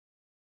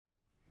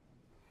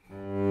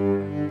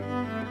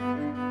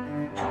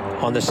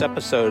On this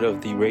episode of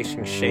The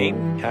Erasing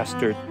Shame,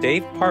 Pastor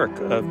Dave Park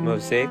of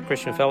Mosaic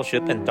Christian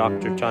Fellowship and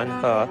Dr. John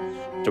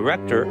He,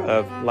 Director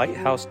of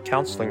Lighthouse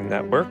Counseling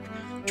Network,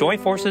 join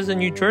forces in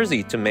New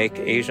Jersey to make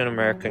Asian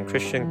American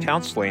Christian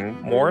counseling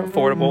more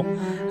affordable,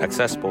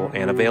 accessible,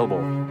 and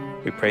available.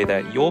 We pray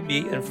that you'll be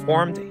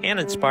informed and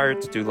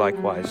inspired to do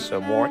likewise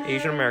so more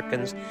Asian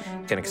Americans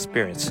can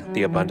experience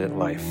the abundant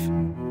life.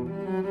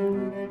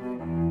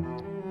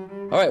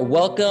 All right,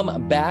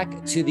 welcome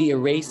back to the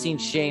Erasing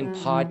Shame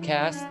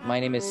podcast. My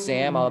name is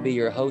Sam. I'll be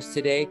your host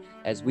today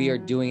as we are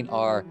doing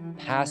our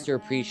Pastor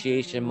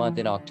Appreciation Month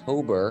in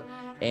October.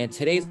 And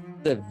today's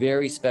a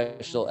very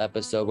special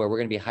episode where we're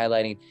going to be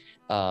highlighting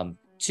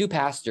two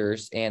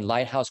pastors and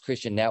Lighthouse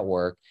Christian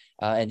Network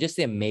and just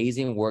the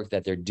amazing work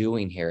that they're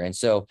doing here. And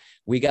so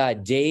we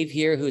got Dave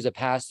here, who's a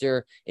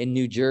pastor in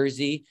New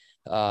Jersey.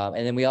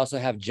 And then we also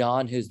have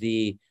John, who's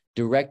the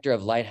Director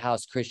of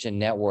Lighthouse Christian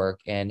Network.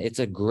 And it's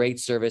a great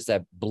service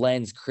that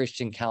blends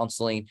Christian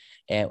counseling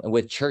and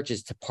with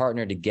churches to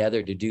partner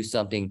together to do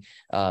something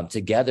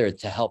together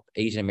to help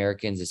Asian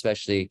Americans,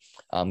 especially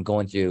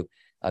going through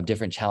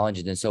different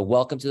challenges. And so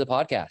welcome to the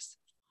podcast.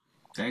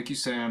 Thank you,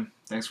 Sam.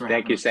 Thanks for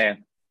having us.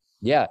 Sam.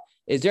 Yeah.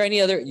 Is there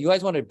any other, you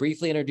guys want to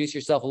briefly introduce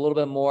yourself a little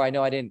bit more? I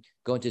know I didn't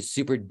go into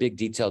super big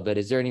detail, but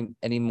is there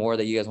any more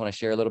that you guys want to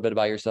share a little bit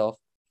about yourself?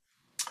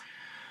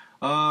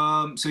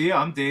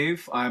 I'm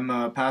Dave. I'm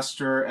a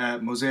pastor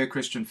at Mosaic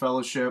Christian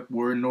Fellowship.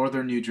 We're in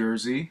northern New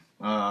Jersey.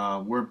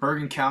 We're in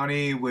Bergen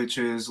County, which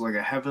is like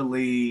a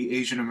heavily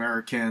Asian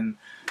American,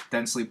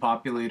 densely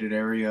populated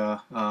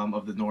area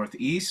of the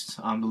Northeast.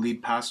 I'm the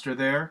lead pastor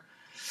there.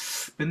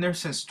 Been there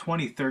since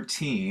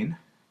 2013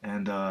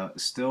 and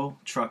still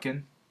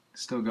trucking,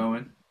 still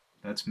going.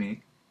 That's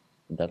me.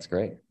 That's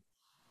great.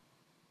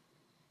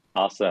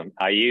 Awesome.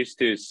 I used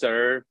to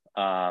serve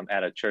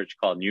at a church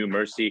called New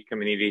Mercy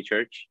Community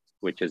Church,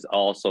 which is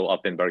also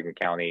up in Bergen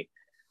County.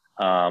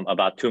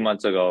 About 2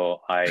 months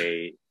ago,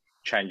 I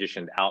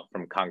transitioned out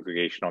from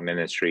congregational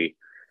ministry.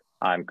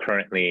 I'm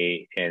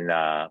currently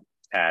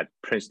at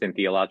Princeton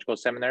Theological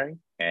Seminary,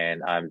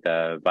 and I'm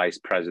the Vice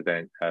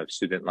President of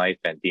Student Life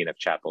and Dean of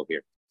Chapel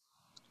here.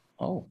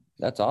 Oh,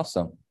 that's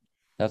awesome.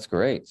 That's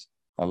great.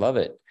 I love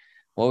it.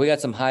 Well, we got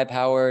some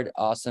high-powered,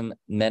 awesome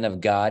men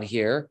of God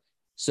here.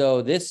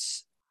 So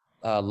this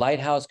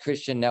Lighthouse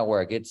Christian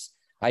Network,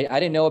 I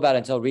didn't know about it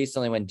until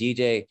recently when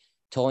DJ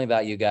told me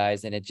about you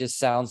guys, and it just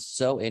sounds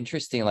so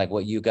interesting, like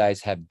what you guys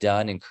have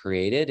done and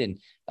created. And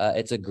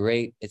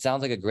it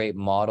sounds like a great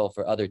model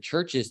for other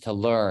churches to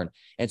learn.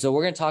 And so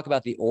we're going to talk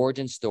about the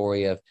origin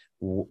story of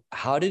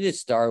how did it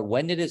start?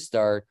 When did it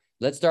start?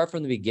 Let's start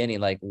from the beginning.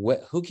 Like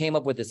who came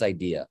up with this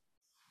idea?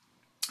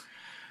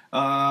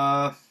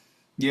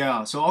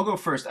 Yeah, so I'll go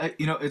first.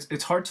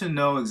 It's hard to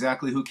know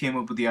exactly who came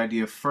up with the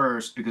idea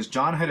first because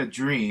John had a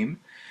dream,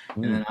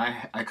 and then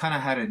I kind of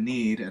had a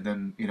need, and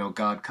then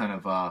God kind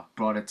of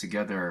brought it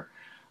together.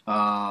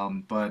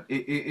 But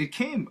it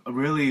came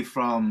really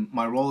from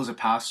my role as a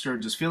pastor,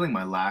 just feeling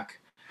my lack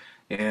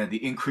and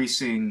the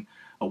increasing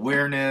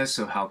awareness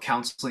of how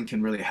counseling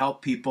can really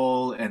help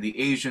people, and the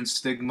Asian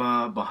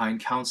stigma behind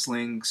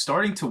counseling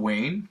starting to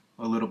wane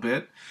a little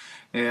bit.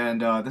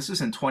 And this is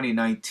in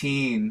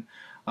 2019.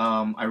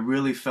 I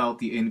really felt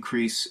the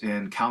increase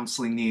in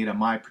counseling need at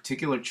my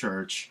particular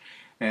church,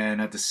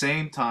 and at the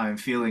same time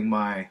feeling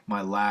my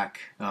lack,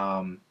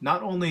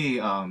 not only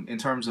in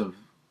terms of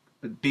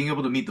being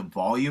able to meet the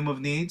volume of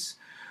needs,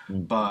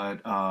 but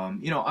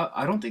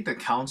I don't think that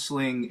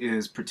counseling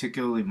is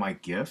particularly my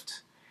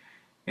gift,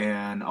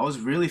 and I was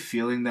really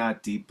feeling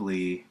that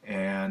deeply.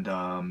 And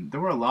there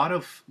were a lot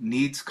of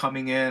needs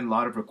coming in, a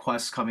lot of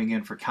requests coming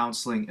in for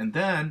counseling, and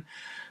then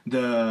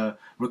the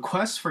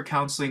requests for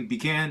counseling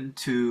began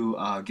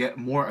to get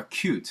more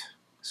acute.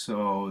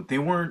 So they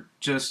weren't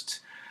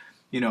just,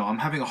 I'm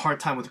having a hard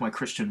time with my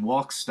Christian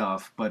walk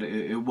stuff, but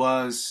it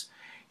was,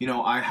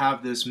 I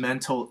have this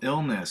mental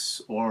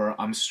illness, or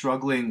I'm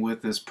struggling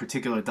with this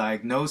particular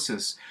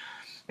diagnosis.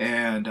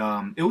 And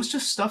it was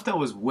just stuff that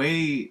was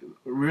way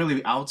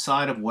really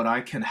outside of what I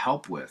can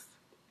help with.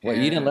 What,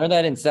 you didn't learn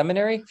that in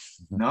seminary?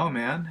 No,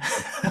 man.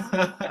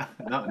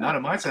 Not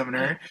at my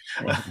seminary.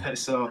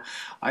 So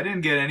I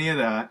didn't get any of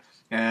that.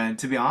 And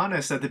to be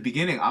honest, at the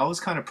beginning, I was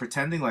kind of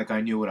pretending like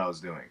I knew what I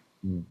was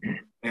doing.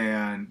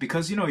 And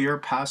because, you're a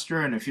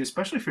pastor, and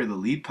especially if you're the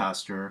lead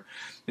pastor,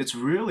 it's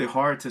really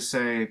hard to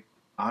say,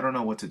 I don't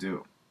know what to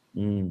do.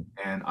 And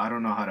I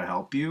don't know how to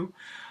help you.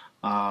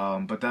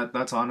 But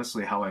that's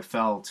honestly how I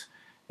felt.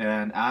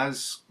 And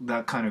as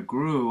that kind of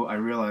grew, I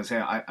realized, hey,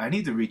 I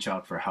need to reach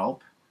out for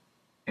help.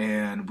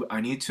 And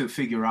I need to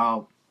figure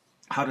out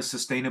how to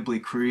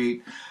sustainably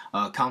create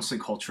a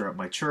counseling culture at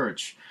my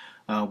church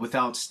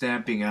without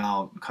stamping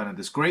out kind of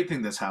this great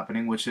thing that's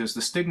happening, which is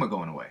the stigma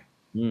going away.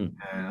 And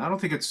I don't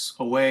think it's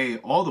away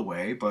all the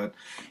way, but,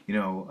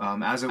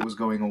 as it was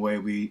going away,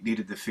 we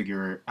needed to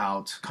figure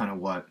out kind of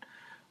what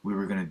we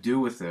were going to do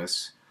with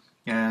this.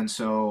 And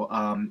so,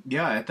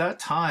 at that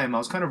time, I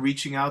was kind of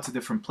reaching out to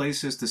different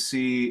places to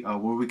see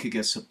where we could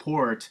get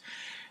support.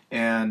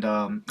 and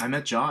I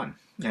met John.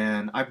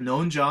 And I've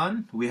known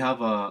John. We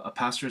have a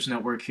pastors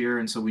network here,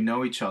 and so we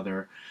know each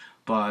other.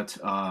 But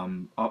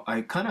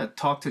I kind of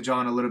talked to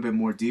John a little bit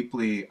more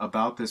deeply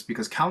about this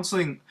because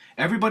counseling,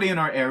 everybody in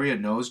our area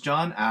knows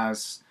John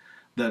as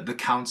the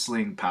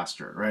counseling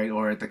pastor, right?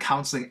 Or the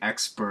counseling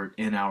expert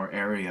in our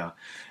area.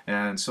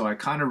 And so I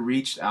kind of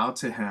reached out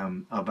to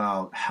him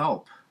about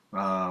help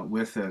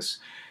with this.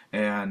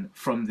 And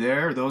from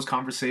there, those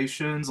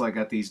conversations, like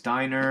at these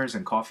diners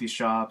and coffee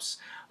shops,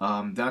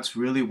 that's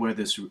really where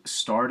this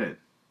started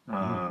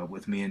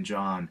with me and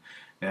John.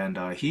 And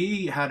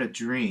he had a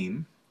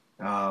dream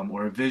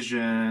or a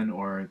vision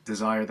or a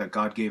desire that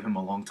God gave him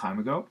a long time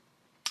ago.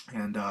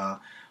 And I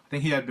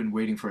think he had been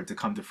waiting for it to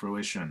come to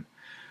fruition.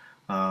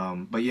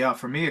 But yeah,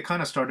 for me, it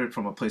kind of started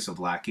from a place of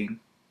lacking.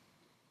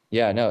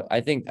 Yeah, no, I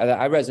think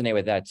I resonate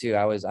with that too.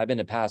 I've been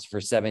a pastor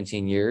for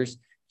 17 years,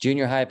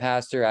 junior high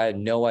pastor. I had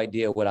no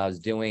idea what I was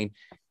doing.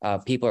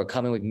 People are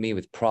coming with me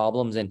with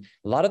problems, and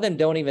a lot of them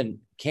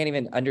can't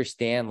even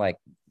understand like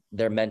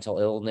their mental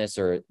illness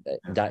or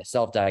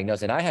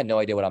self-diagnosed. And I had no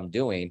idea what I'm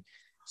doing.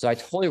 So I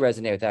totally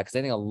resonate with that because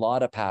I think a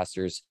lot of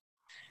pastors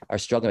are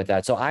struggling with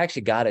that. So I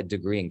actually got a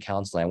degree in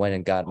counseling. I went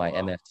and got my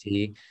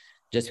MFT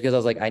just because I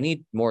was like, I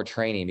need more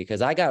training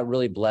because I got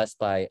really blessed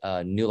by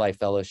New Life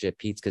Fellowship,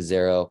 Pete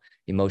Scazzero,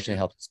 Emotional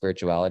Health and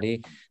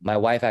Spirituality. My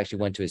wife actually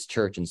went to his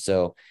church. And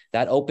so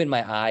that opened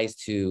my eyes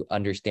to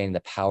understanding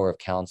the power of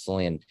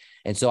counseling.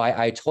 And so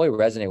I totally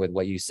resonate with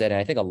what you said. And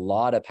I think a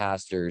lot of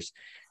pastors,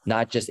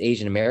 not just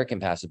Asian American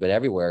pastors, but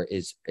everywhere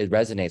it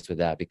resonates with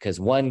that because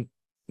one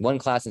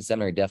class in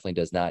seminary definitely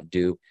does not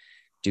do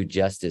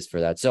justice for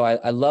that. So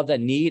I love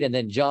that need. And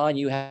then John,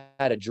 you had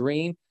a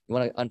dream. You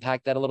want to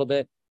unpack that a little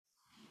bit?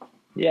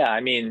 Yeah,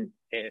 I mean,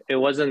 it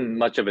wasn't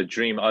much of a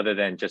dream other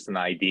than just an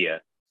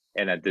idea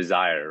and a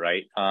desire,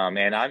 right?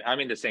 And I'm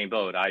in the same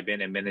boat. I've been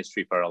in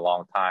ministry for a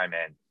long time,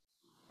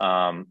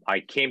 and I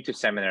came to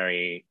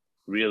seminary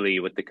really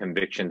with the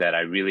conviction that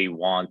I really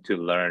want to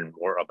learn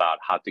more about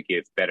how to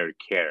give better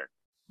care.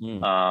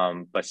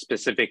 But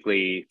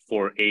specifically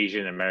for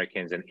Asian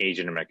Americans and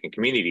Asian American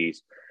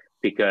communities,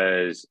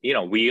 because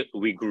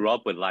we grew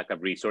up with lack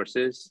of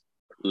resources,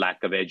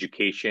 lack of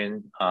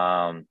education.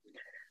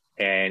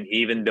 And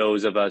even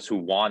those of us who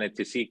wanted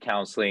to seek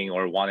counseling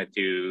or wanted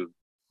to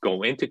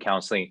go into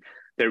counseling,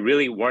 there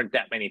really weren't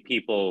that many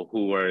people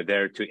who were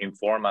there to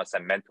inform us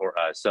and mentor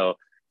us. So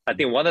I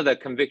think one of the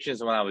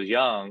convictions when I was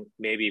young,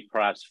 maybe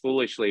perhaps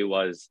foolishly,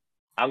 was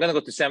I'm going to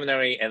go to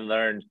seminary and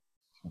learn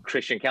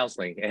Christian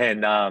counseling.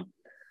 And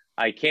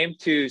I came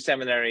to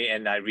seminary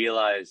and I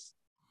realized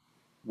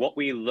what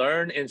we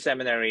learn in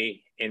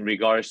seminary in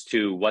regards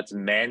to what's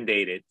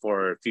mandated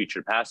for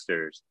future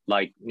pastors,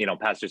 like,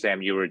 Pastor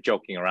Sam, you were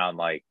joking around,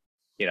 like,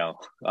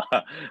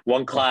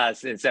 one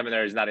class in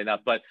seminary is not enough.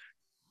 But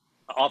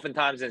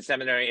oftentimes in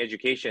seminary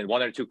education,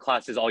 1 or 2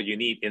 classes is all you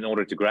need in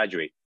order to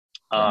graduate,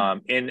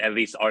 in at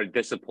least our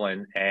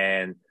discipline.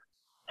 And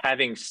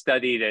having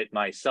studied it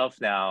myself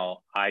now,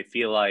 I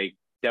feel like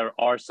there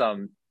are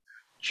some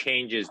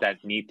changes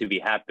that need to be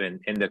happen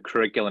in the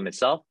curriculum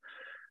itself.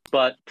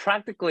 But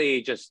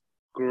practically just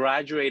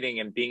graduating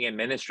and being in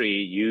ministry,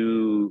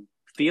 you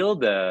feel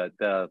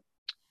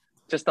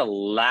just the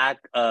lack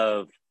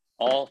of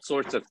all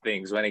sorts of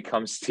things when it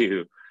comes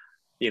to,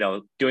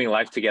 doing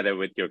life together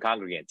with your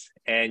congregants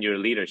and your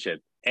leadership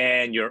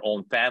and your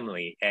own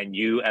family and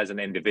you as an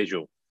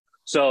individual.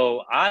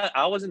 So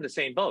I was in the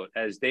same boat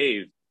as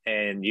Dave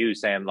and you,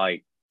 Sam.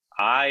 Like,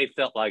 I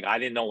felt like I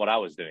didn't know what I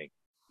was doing,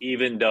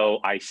 even though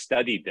I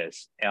studied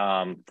this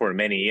for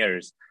many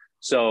years.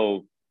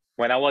 So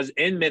when I was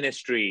in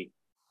ministry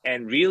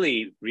and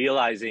really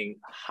realizing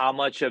how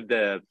much of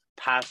the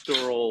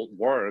pastoral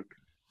work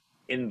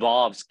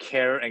involves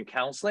care and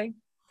counseling,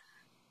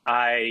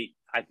 I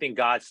think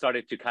God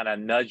started to kind of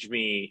nudge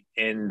me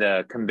in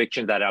the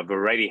conviction that I've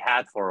already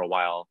had for a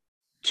while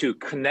to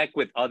connect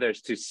with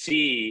others, to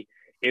see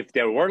if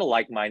there were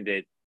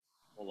like-minded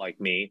people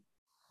like me,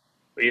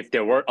 if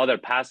there were other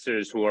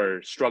pastors who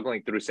are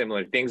struggling through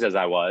similar things as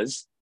I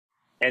was.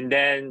 And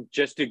then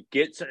just to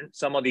get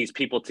some of these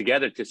people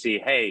together to see,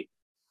 hey,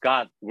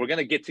 God, we're going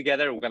to get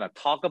together. We're going to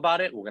talk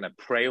about it. We're going to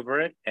pray over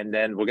it. And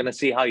then we're going to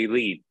see how you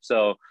lead.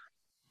 So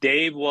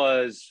Dave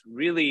was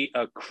really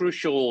a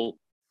crucial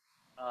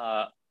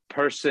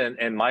person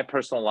in my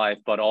personal life,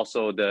 but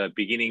also the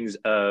beginnings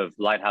of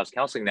Lighthouse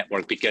Counseling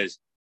Network, because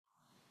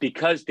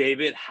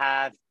David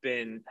has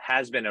been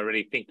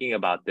already thinking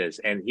about this,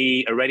 and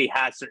he already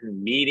had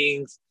certain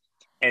meetings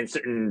and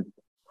certain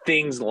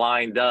things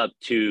lined up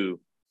to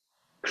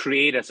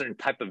create a certain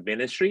type of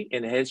ministry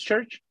in his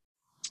church.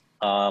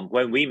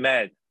 When we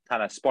met,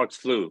 kind of sparks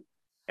flew,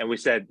 and we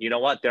said, you know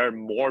what, there are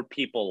more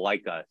people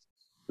like us.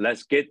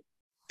 Let's get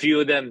few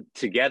of them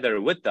together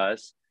with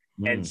us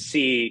and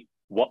see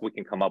what we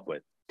can come up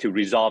with to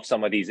resolve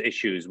some of these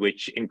issues,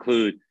 which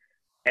include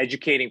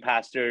educating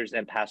pastors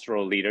and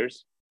pastoral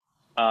leaders,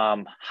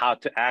 how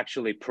to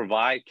actually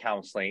provide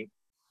counseling,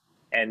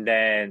 and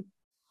then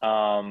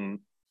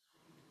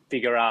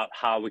figure out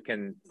how we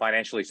can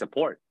financially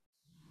support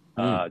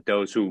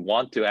those who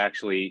want to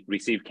actually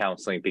receive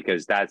counseling,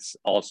 because that's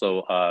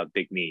also a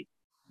big need.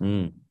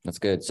 That's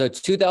good. So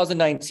it's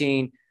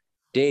 2019.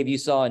 Dave, you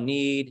saw a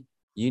need.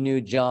 You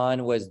knew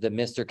John was the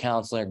Mr.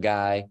 Counselor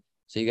guy.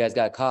 So you guys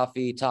got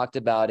coffee, talked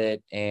about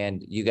it,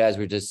 and you guys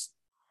were just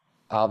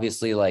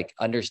obviously like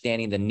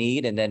understanding the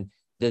need and then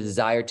the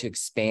desire to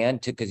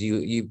expand to, because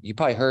you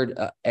probably heard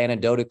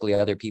anecdotally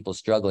other people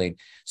struggling.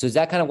 So is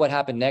that kind of what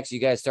happened next? You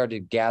guys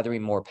started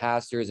gathering more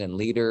pastors and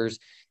leaders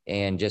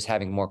and just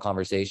having more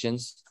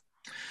conversations?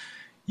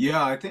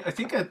 Yeah, I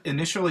think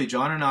initially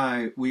John and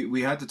I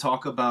we had to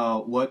talk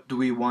about what do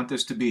we want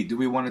this to be? Do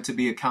we want it to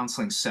be a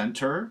counseling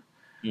center?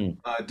 Mm,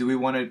 Do we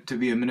want it to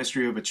be a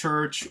ministry of a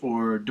church,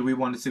 or do we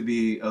want it to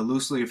be a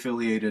loosely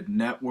affiliated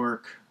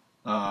network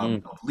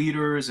mm, of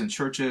leaders and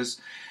churches?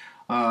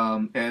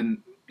 And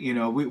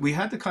we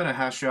had to kind of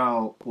hash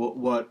out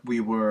what we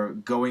were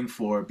going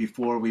for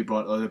before we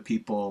brought other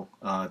people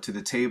to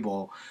the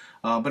table.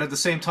 But at the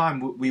same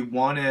time, we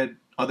wanted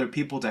other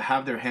people to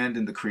have their hand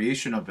in the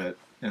creation of it,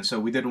 and so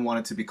we didn't want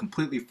it to be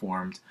completely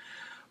formed.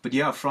 But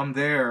yeah, from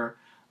there,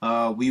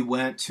 we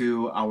went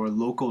to our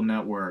local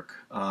network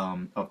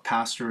of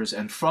pastors,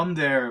 and from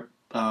there,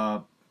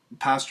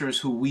 pastors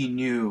who we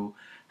knew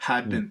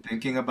had mm, been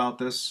thinking about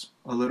this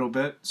a little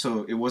bit.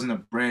 So it wasn't a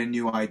brand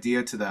new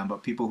idea to them,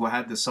 but people who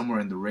had this somewhere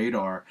in the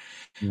radar,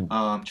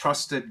 mm.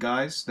 trusted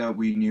guys that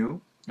we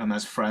knew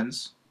as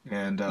friends.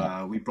 And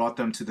Yeah, we brought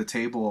them to the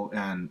table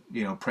and,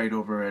 prayed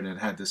over it and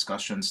had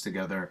discussions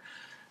together.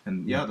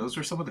 And mm. yeah, those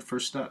were some of the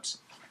first steps.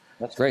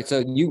 That's great.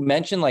 So you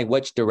mentioned like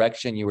which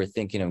direction you were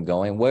thinking of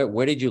going.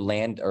 Where did you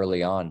land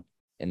early on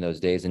in those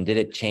days? And did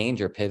it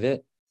change or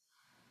pivot?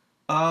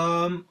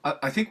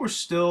 I think we're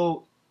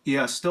still,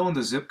 yeah, still in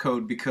the zip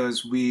code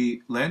because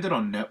we landed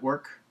on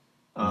network,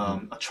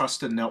 Hmm. a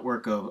trusted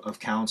network of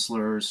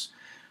counselors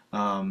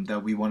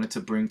that we wanted to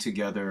bring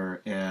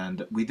together,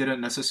 and we didn't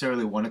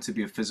necessarily want it to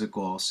be a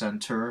physical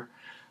center,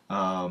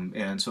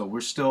 and so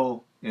we're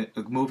still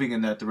moving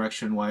in that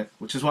direction.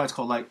 Which is why it's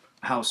called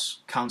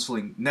Lighthouse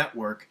Counseling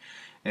Network,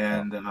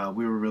 and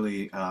we were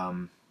really,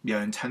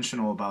 yeah,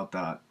 intentional about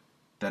that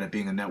it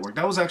being a network.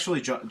 That was actually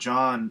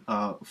John.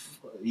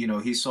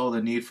 He saw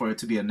the need for it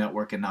to be a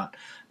network and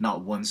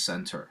not one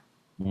center.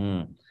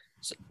 Mm.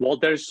 Well,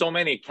 there's so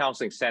many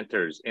counseling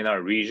centers in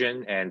our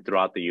region and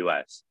throughout the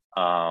U.S.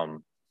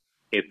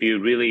 If you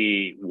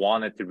really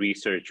wanted to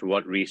research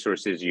what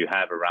resources you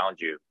have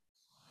around you,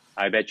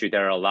 I bet you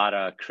there are a lot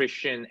of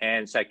Christian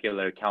and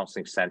secular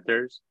counseling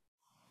centers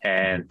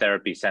and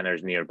therapy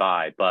centers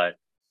nearby. But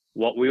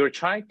what we were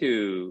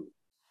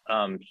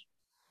um,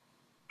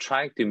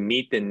 trying to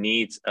meet the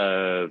needs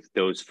of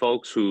those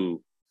folks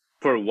who,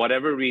 for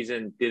whatever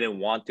reason, didn't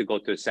want to go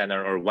to a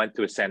center or went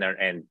to a center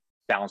and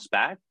bounced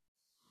back.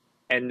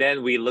 And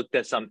then we looked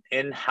at some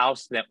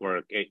in-house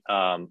network,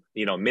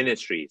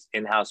 ministries,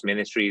 in-house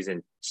ministries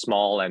in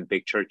small and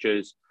big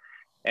churches.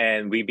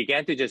 And we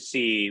began to just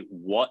see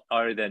what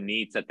are the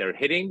needs that they're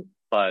hitting,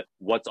 but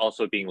what's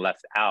also being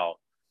left out.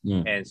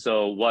 Mm. And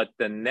so what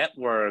the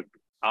network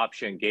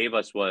option gave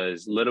us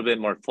was a little bit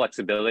more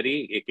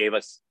flexibility. It gave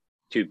us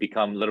to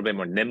become a little bit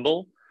more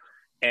nimble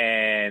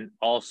and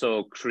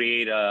also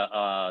create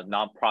a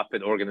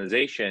nonprofit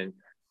organization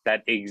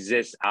that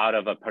exists out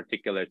of a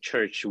particular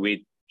church,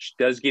 which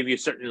does give you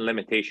certain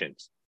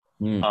limitations,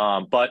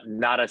 Mm. but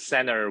not a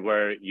center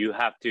where you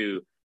have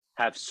to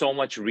have so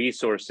much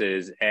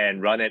resources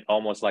and run it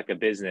almost like a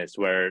business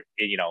where,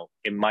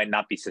 it might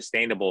not be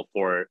sustainable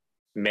for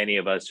many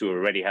of us who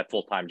already have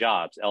full-time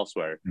jobs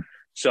elsewhere.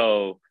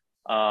 So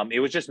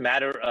it was just a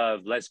matter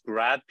of let's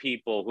grab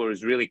people who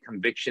is really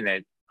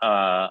convictionate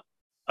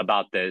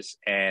about this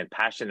and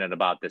passionate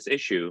about this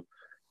issue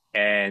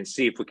and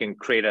see if we can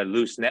create a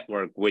loose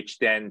network, which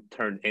then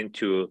turned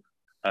into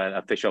an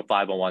official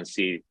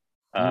 501c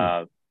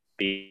Mm.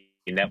 B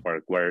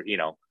network where,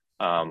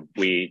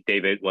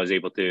 David was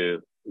able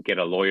to get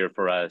a lawyer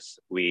for us.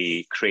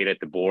 We created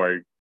the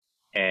board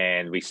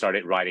and we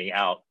started writing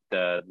out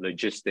the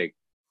logistics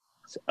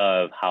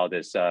of how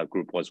this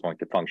group was going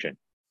to function.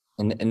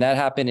 And that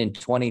happened in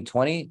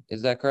 2020.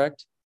 Is that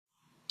correct?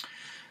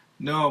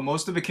 No,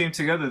 most of it came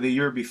together the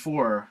year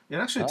before. It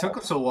actually took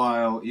Oh, us a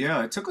while.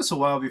 Yeah, it took us a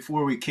while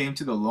before we came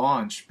to the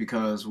launch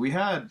because we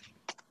had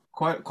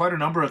quite a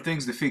number of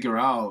things to figure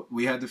out.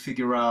 We had to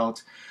figure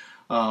out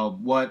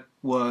what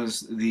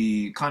was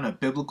the kind of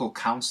biblical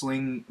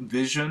counseling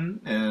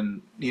vision,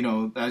 and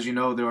as you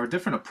know, there are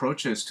different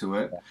approaches to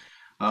it.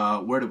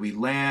 Where do we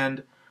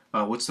land?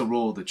 What's the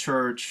role of the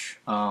church?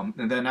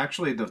 And then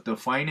actually the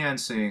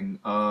financing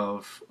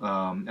of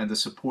and the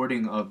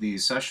supporting of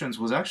these sessions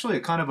was actually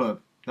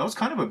that was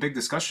kind of a big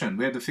discussion.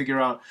 We had to figure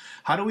out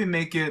how do we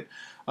make it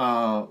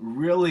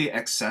really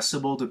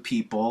accessible to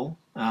people,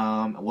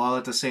 while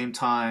at the same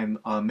time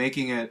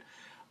making it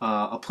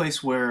a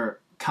place where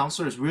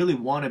counselors really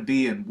want to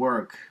be and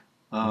work,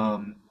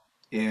 mm,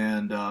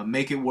 and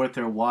make it worth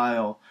their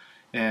while,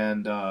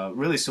 and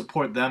really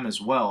support them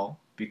as well.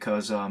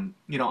 Because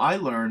I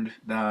learned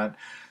that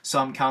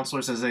some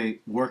counselors, as they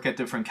work at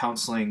different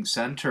counseling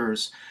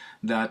centers,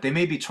 that they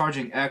may be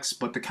charging X,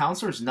 but the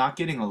counselor's not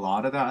getting a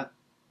lot of that.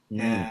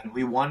 And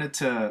we wanted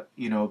to,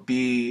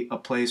 be a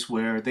place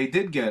where they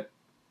did get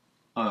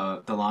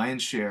the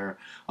lion's share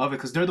of it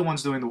because they're the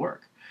ones doing the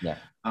work. Yeah.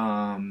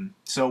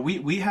 So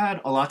we had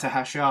a lot to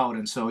hash out,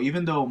 and so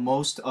even though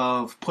most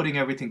of putting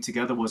everything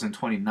together was in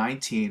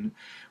 2019,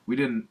 we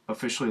didn't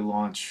officially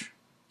launch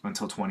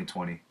until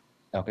 2020.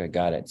 Okay,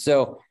 got it.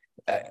 So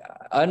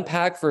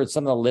unpack for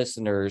some of the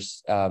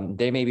listeners.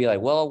 They may be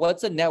like, well,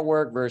 what's a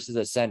network versus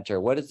a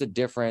center? What is the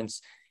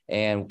difference?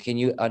 And can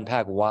you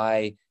unpack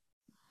why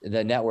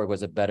the network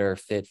was a better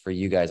fit for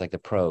you guys, like the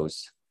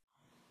pros?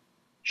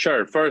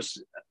 Sure.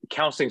 First,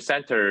 counseling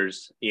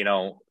centers,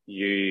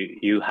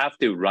 you have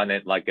to run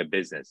it like a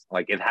business.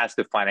 Like it has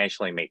to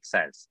financially make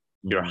sense.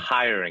 You're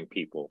hiring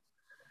people.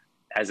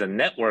 As a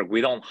network,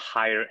 we don't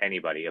hire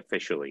anybody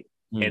officially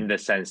in the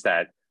sense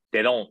that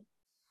they don't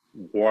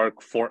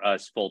work for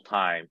us full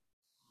time.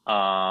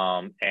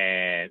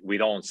 And we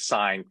don't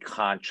sign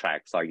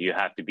contracts like you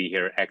have to be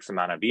here X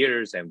amount of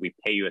years and we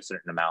pay you a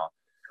certain amount.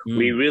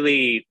 We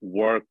really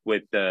work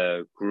with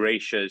the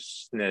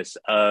graciousness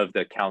of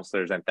the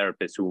counselors and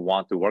therapists who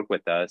want to work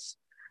with us,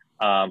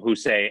 who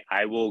say,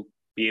 I will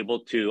be able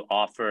to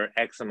offer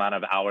X amount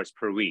of hours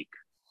per week,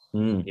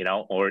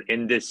 or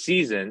in this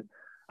season,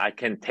 I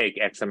can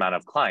take X amount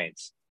of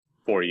clients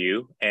for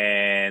you.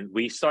 And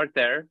we start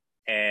there.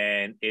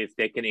 And if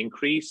they can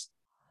increase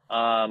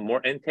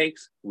more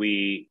intakes,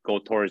 we go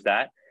towards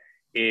that.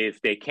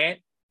 If they can't,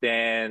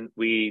 then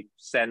we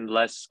send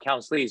less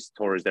counselees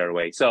towards their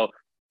way. So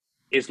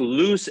it's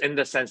loose in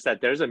the sense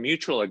that there's a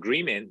mutual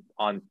agreement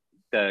on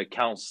the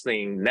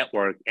counseling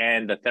network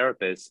and the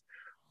therapist,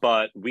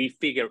 but we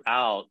figure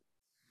out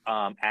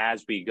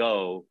as we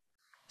go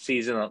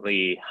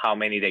seasonally how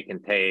many they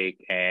can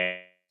take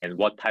and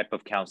what type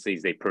of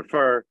counselees they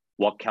prefer,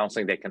 what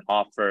counseling they can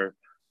offer.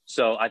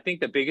 So I think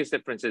the biggest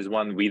difference is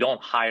one, we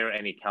don't hire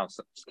any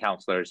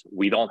counselors.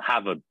 We don't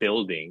have a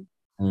building,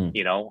 and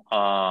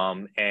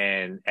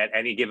at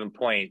any given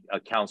point, a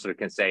counselor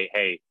can say,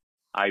 hey,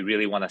 I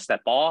really want to step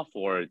off,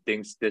 or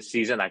things this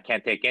season, I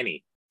can't take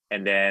any.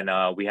 And then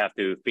we have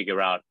to figure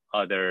out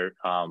other,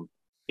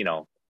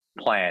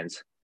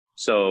 plans.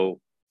 So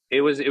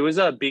it was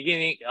a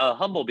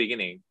humble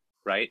beginning,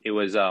 right? It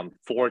was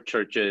 4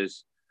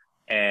 churches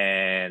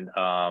and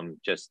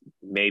just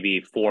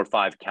maybe 4 or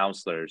 5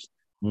 counselors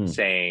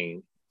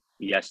saying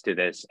yes to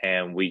this.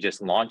 And we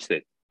just launched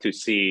it to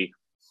see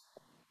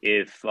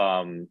if,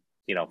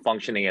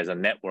 functioning as a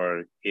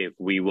network, if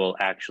we will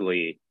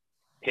actually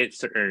hit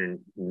certain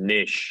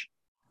niche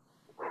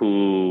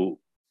who,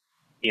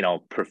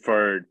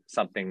 preferred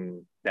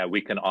something that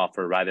we can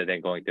offer rather than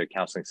going to a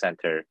counseling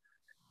center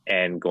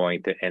and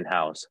going to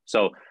in-house.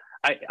 So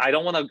I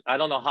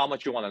don't know how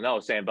much you want to know,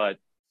 Sam, but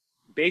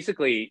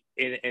basically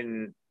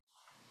in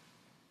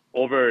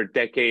over a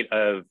decade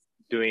of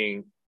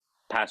doing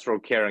pastoral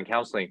care and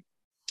counseling,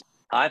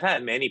 I've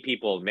had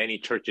many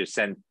churches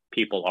send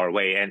people our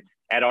way. And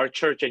at our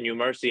church in New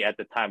Mercy at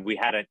the time, we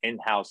had an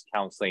in-house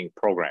counseling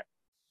program.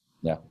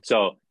 Yeah.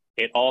 So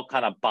it all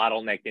kind of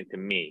bottlenecked into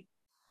me.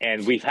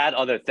 And we've had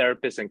other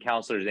therapists and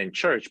counselors in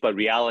church, but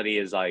reality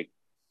is like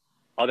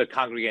other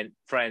congregant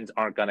friends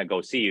aren't going to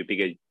go see you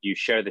because you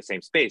share the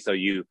same space. So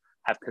you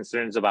have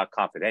concerns about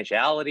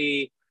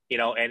confidentiality,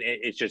 and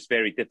it's just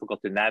very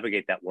difficult to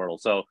navigate that world.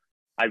 So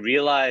I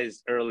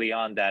realized early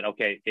on that,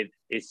 okay,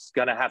 it's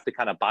going to have to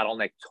kind of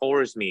bottleneck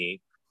towards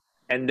me.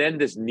 And then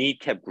this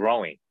need kept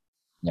growing.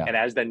 Yeah. And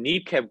as the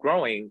need kept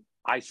growing,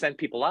 I sent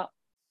people out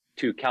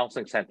to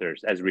counseling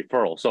centers as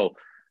referrals. So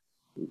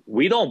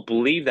we don't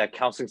believe that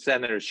counseling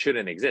centers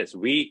shouldn't exist.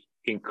 We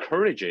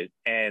encourage it.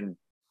 And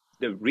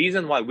the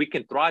reason why we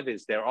can thrive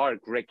is there are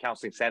great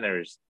counseling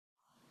centers,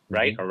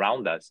 right,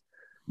 around us.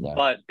 Yeah.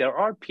 But there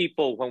are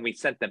people, when we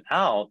sent them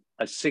out,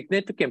 a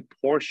significant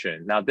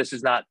portion, now this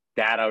is not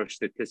data or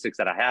statistics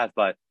that I have,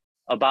 but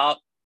about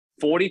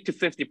 40 to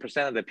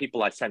 50% of the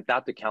people I sent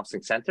out to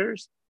counseling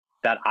centers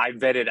that I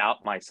vetted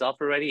out myself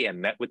already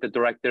and met with the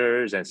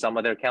directors and some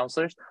of their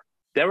counselors,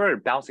 they were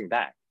bouncing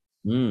back.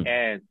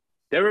 And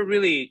there were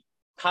really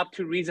top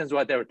 2 reasons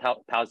why they were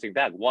bouncing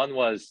back. One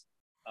was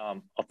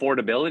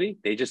affordability.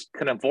 They just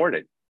couldn't afford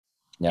it.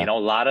 Yeah. A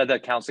lot of the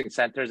counseling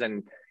centers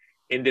and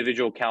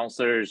individual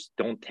counselors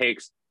don't take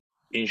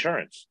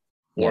insurance,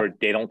 or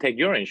they don't take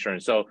your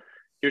insurance. So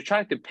you're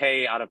trying to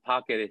pay out of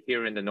pocket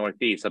here in the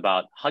Northeast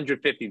about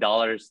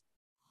 $150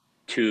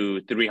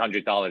 to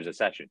 $300 a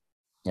session.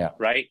 Yeah.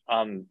 Right.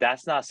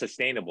 That's not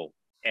sustainable.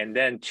 And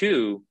then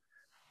 2,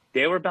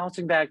 they were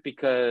bouncing back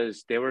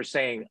because they were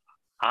saying,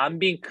 I'm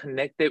being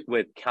connected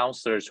with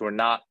counselors who are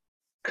not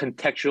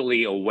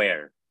contextually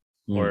aware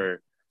or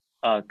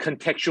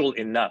contextual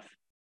enough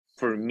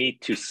for me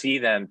to see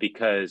them,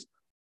 because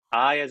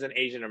I, as an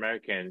Asian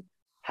American,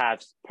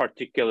 have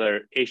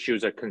particular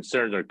issues or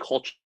concerns or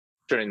culture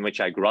in which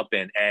I grew up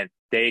in. And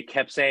they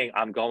kept saying,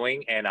 I'm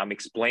going and I'm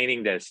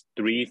explaining this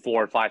 3,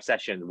 4, 5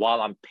 sessions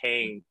while I'm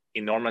paying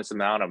enormous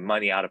amount of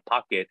money out of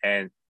pocket.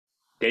 And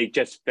they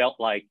just felt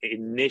like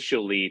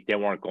initially they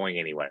weren't going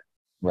anywhere.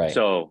 Right.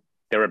 So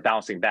they were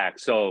bouncing back.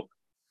 So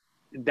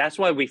that's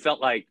why we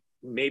felt like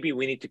maybe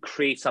we need to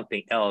create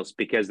something else,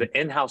 because the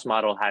in-house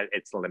model had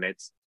its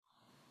limits.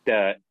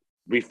 The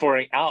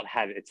referring out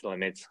had its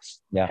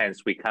limits. Yeah.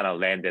 Hence, we kind of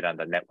landed on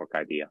the network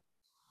idea.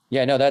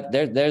 Yeah, no,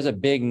 there's a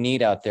big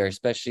need out there,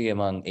 especially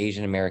among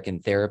Asian American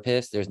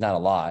therapists. There's not a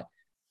lot,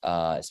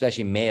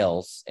 especially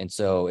males. And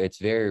so it's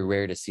very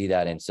rare to see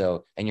that. And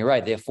you're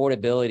right, the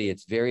affordability,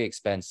 it's very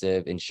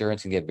expensive.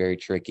 Insurance can get very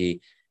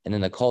tricky. And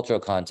then the cultural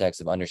context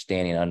of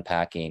understanding and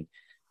unpacking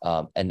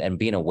and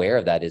being aware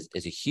of that is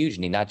a huge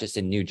need, not just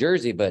in New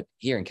Jersey, but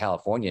here in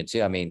California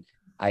too. I mean,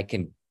 I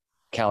can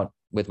count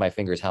with my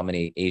fingers how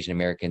many Asian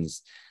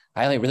Americans.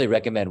 I only really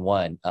recommend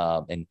one,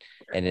 and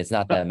it's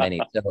not that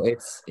many. So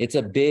it's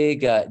a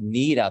big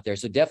need out there.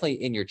 So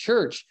definitely in your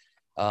church,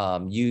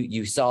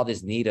 you saw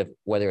this need of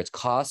whether it's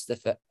cost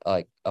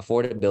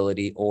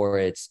affordability or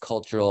it's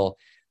cultural,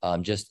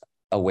 just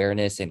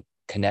awareness and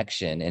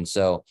connection. And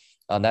so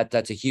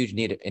that's a huge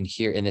need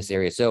in this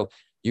area. So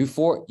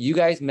you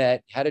guys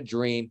met, had a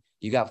dream.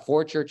 You got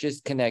 4 churches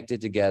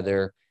connected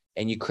together,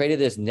 and you created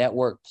this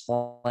network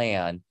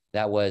plan.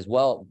 That was,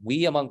 well,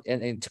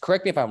 and to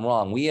correct me if I'm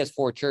wrong, we as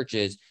 4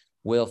 churches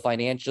will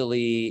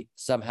financially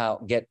somehow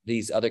get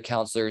these other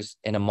counselors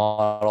in a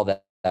model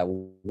that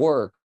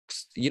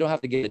works. You don't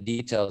have to get the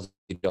details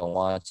if you don't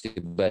want to,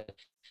 but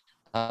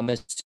I'm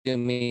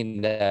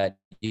assuming that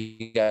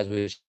you guys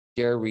will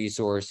share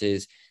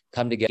resources,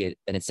 come together, get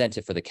an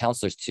incentive for the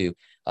counselors to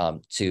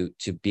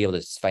be able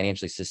to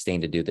financially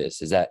sustain to do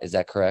this. Is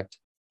that correct?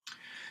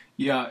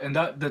 Yeah, and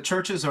that the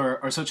churches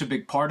are such a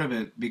big part of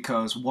it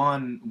because,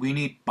 one, we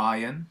need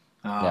buy-in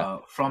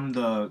from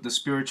the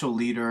spiritual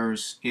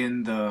leaders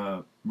in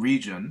the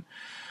region.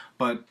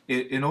 But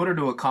in order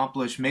to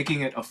accomplish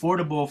making it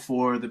affordable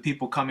for the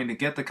people coming to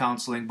get the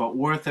counseling, but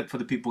worth it for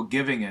the people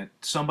giving it,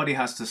 somebody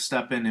has to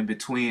step in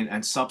between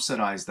and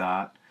subsidize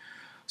that,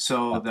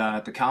 so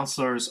that the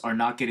counselors are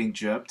not getting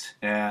gypped,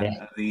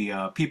 and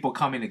the people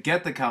coming to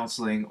get the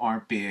counseling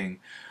aren't being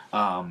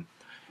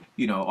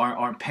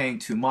aren't paying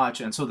too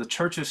much. And so the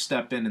churches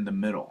step in the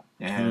middle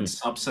and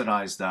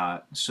subsidize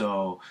that,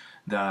 so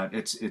that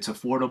it's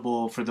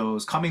affordable for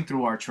those coming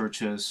through our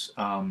churches.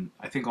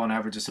 I think on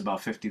average it's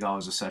about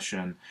 $50 a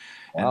session.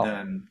 Wow.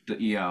 And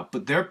then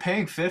but they're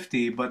paying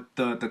 50, but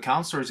the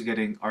counselors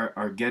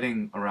are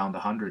getting around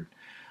 100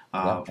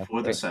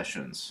 for the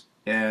sessions.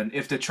 And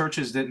if the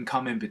churches didn't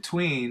come in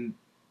between,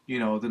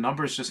 the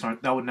numbers just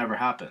aren't, that would never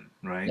happen,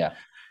 right? Yeah.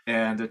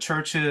 And the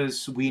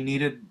churches, we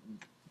needed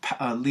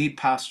lead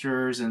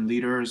pastors and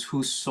leaders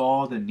who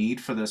saw the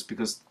need for this,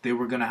 because they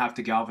were going to have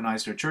to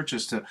galvanize their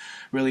churches to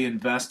really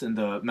invest in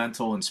the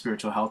mental and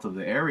spiritual health of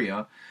the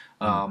area.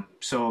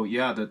 So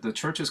yeah, the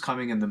church is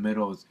coming in the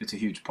middle. It's a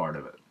huge part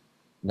of it.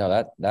 No,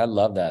 I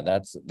love that.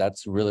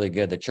 That's really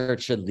good. The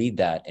church should lead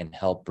that and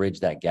help bridge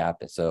that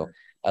gap. So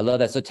I love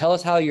that. So tell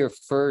us how your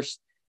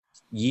first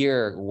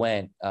year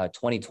went.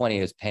 2020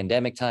 was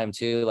pandemic time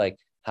too. Like,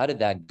 how did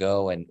that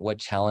go, and what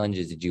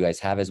challenges did you guys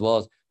have, as well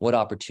as what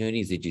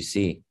opportunities did you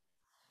see?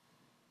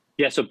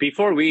 Yeah, so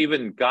before we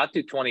even got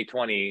to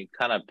 2020,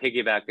 kind of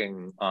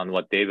piggybacking on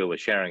what David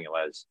was sharing, it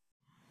was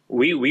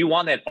we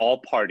wanted all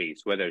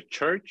parties, whether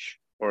church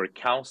or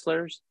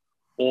counselors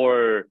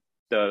or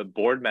the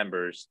board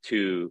members,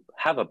 to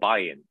have a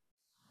buy-in.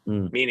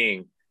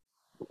 Meaning,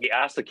 we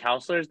asked the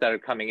counselors that are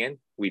coming in,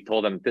 we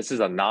told them, this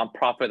is a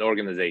nonprofit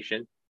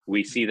organization.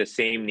 We see the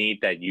same need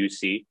that you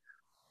see.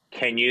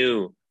 Can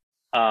you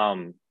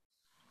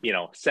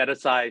set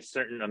aside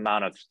certain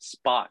amount of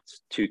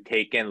spots to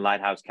take in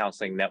Lighthouse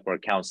Counseling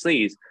Network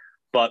counselees,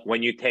 but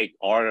when you take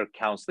our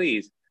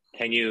counselees,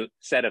 can you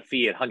set a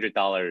fee at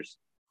 $100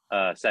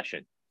 a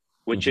session,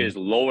 which is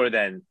lower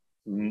than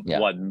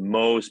what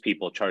most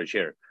people charge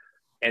here.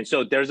 And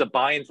so there's a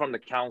buy-in from the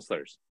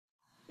counselors.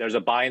 There's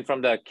a buy-in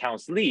from the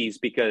counselees,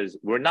 because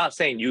we're not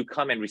saying you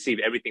come and receive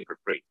everything for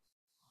free,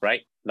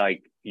 right?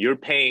 Like, you're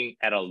paying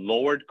at a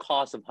lowered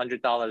cost of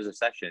 $100 a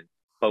session,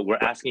 but we're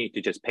asking you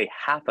to just pay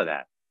half of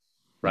that,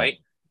 right?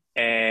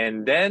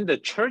 And then the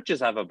churches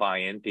have a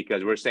buy-in,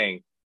 because we're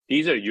saying,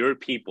 these are your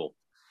people.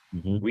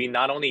 We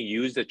not only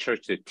use the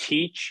church to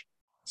teach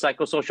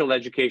psychosocial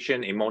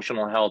education,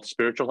 emotional health,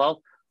 spiritual health,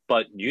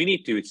 but you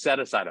need to set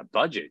aside a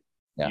budget.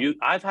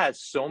 I've had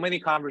so many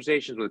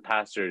conversations with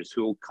pastors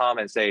who come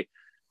and say,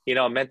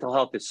 mental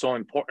health is so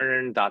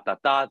important, ...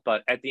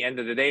 But at the end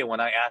of the day, when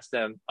I ask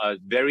them a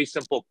very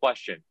simple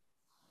question,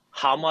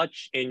 how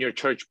much in your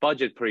church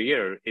budget per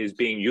year is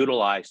being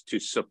utilized to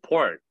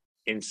support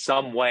in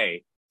some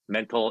way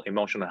mental,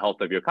 emotional health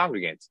of your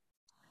congregants?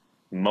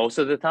 Most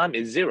of the time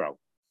is zero.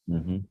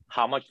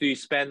 How much do you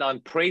spend on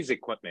praise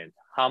equipment?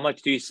 How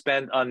much do you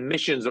spend on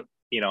missions,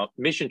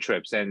 mission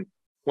trips? And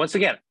once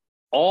again,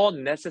 all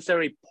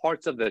necessary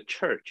parts of the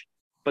church.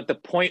 But the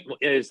point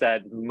is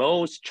that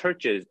most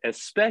churches,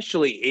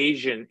 especially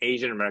Asian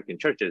American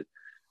churches,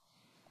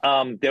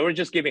 they were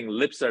just giving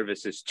lip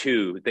services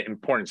to the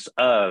importance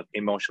of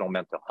emotional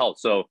mental health.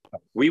 So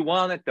we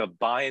wanted the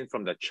buy-in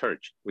from the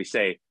church. We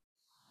say,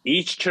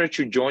 each church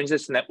who joins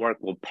this network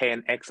will pay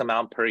an X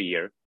amount per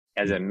year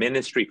as a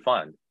ministry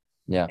fund.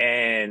 Yeah.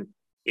 And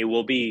it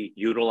will be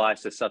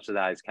utilized to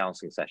subsidize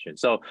counseling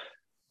sessions. So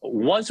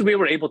once we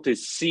were able to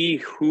see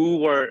who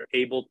were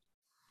able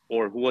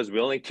or who was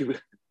willing to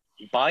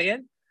buy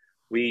in,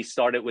 we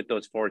started with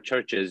those 4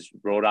 churches,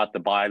 wrote out the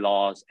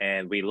bylaws,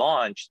 and we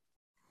launched.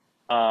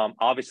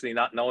 Obviously,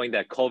 not knowing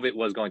that COVID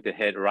was going to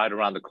hit right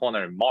around the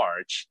corner in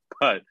March,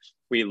 but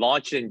we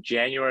launched in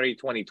January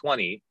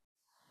 2020.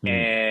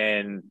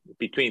 And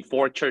between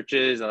 4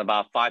 churches and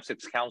about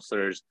 5-6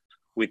 counselors,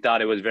 we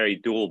thought it was very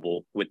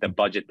doable with the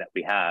budget that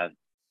we have.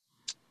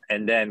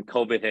 And then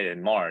COVID hit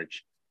in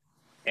March.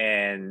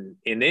 And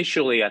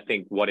initially, I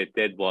think what it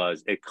did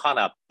was it kind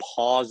of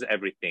paused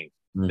everything,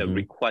 the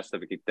request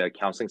of the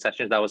counseling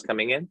sessions that was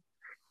coming in.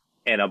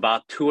 And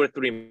about 2 or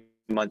 3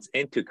 months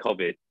into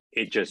COVID,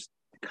 it just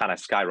kind of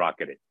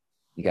skyrocketed.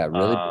 You got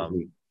really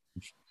busy.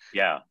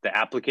 Yeah, the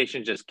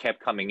application just kept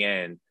coming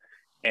in,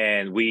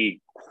 and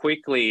we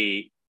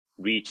quickly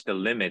reached the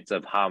limits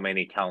of how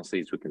many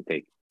counselors we can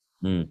take.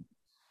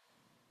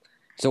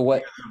 So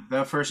what?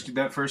 That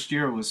first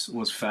year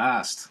was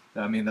fast.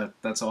 I mean,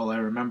 that's all I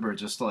remember.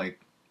 Just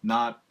like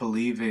not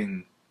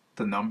believing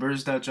the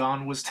numbers that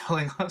John was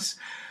telling us,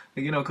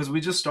 because we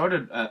just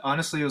started.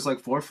 Honestly, it was like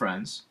 4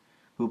 friends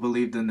who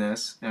believed in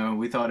this, and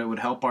we thought it would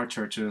help our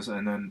churches.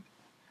 And then,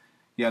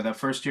 yeah, that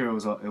first year it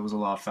was a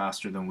lot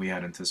faster than we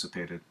had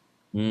anticipated.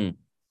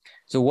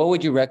 So what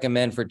would you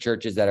recommend for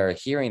churches that are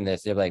hearing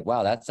this? They're like,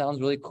 wow, that sounds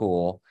really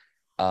cool.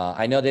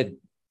 I know that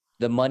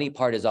the money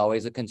part is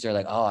always a concern.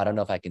 Like, oh, I don't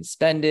know if I can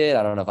spend it.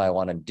 I don't know if I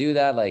want to do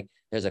that. Like,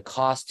 there's a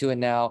cost to it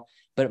now.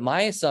 But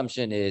my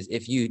assumption is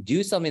if you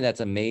do something that's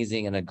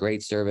amazing and a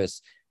great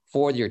service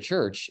for your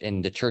church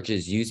and the church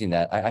is using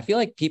that, I feel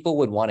like people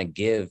would want to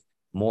give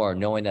more,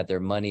 knowing that their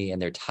money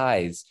and their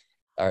tithes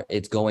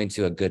it's going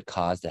to a good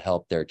cause to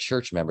help their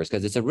church members,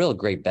 because it's a real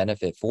great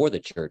benefit for the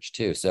church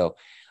too. So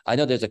I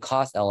know there's a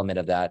cost element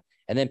of that.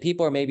 And then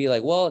people are maybe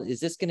like, well, is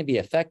this going to be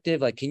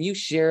effective? Like, can you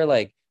share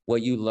like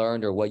what you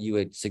learned or what you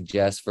would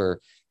suggest for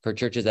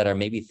churches that are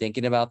maybe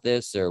thinking about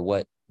this, or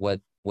what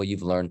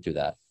you've learned through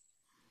that?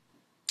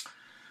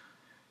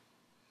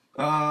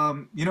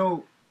 I'm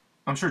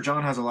sure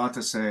John has a lot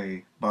to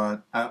say,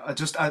 but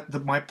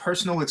my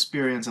personal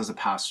experience as a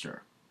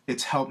pastor,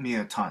 it's helped me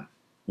a ton.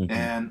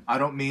 And I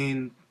don't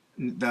mean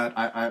that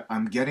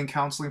I'm getting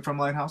counseling from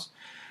Lighthouse,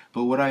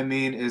 but what I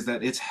mean is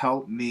that it's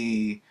helped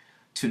me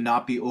to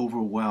not be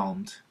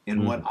overwhelmed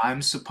in what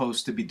I'm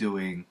supposed to be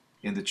doing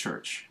in the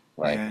church.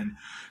 Right. And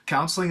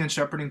counseling and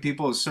shepherding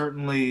people is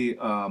certainly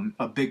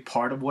a big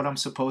part of what I'm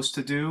supposed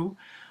to do,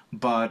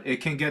 but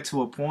it can get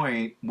to a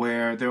point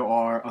where there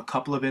are a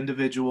couple of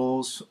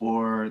individuals,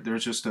 or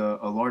there's just a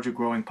larger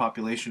growing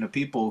population of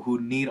people who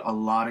need a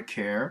lot of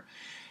care.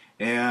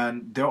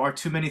 And there are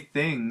too many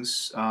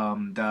things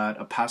that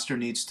a pastor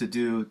needs to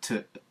do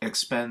to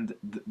expend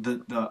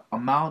the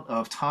amount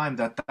of time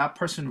that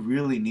person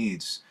really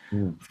needs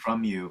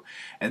from you.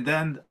 And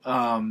then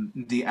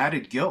the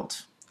added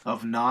guilt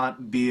of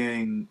not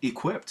being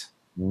equipped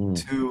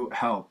to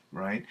help,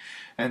 right?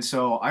 And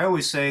so I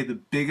always say the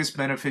biggest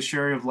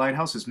beneficiary of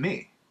Lighthouse is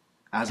me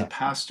as a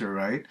pastor,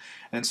 right?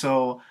 And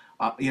so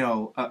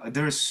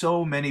there's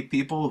so many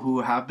people who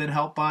have been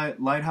helped by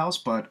Lighthouse,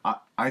 but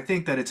I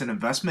think that it's an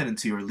investment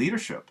into your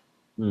leadership,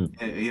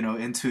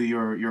 into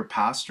your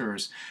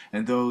pastors,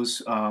 and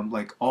those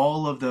like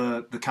all of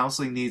the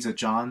counseling needs at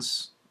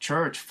John's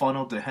church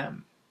funneled to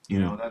him.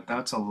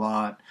 That's a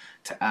lot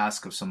to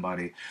ask of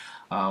somebody.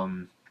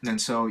 And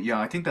so, yeah,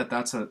 I think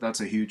that's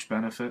a huge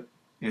benefit,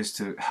 is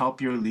to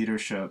help your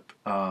leadership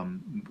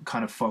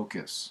kind of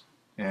focus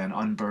and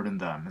unburden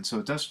them. And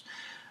so that's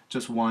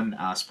just one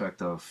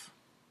aspect of,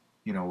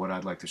 what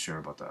I'd like to share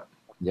about that.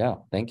 Yeah,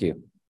 thank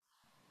you.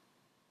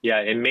 Yeah,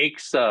 it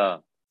makes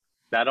not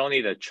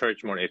only the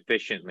church more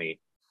efficiently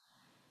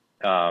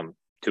to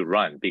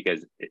run,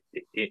 because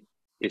it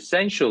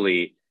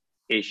essentially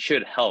it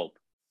should help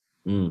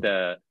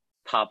the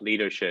top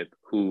leadership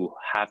who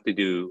have to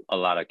do a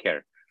lot of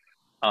care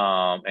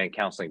and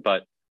counseling.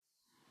 But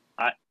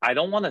I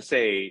don't want to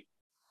say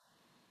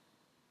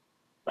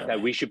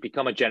that we should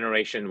become a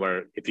generation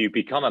where if you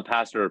become a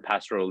pastor or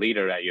pastoral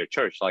leader at your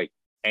church, like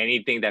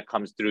anything that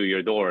comes through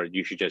your door,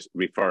 you should just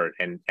refer it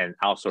and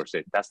outsource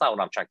it. That's not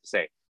what I'm trying to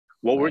say.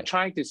 What we're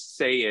trying to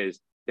say is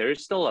there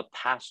is still a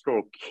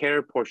pastoral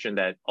care portion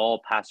that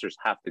all pastors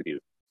have to do.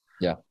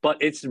 Yeah. But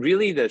it's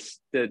really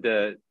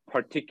the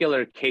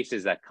particular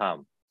cases that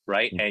come,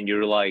 right? And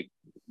you're like,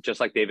 just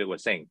like David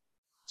was saying,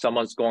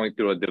 someone's going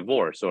through a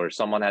divorce, or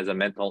someone has a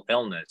mental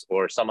illness,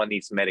 or someone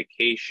needs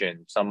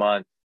medication,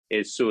 someone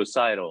is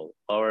suicidal,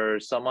 or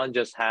someone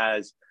just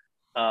has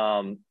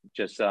going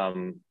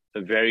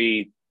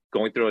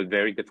through a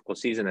very difficult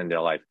season in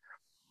their life,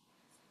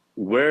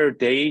 where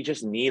they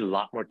just need a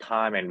lot more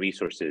time and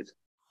resources.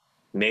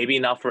 Maybe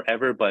not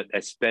forever, but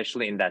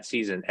especially in that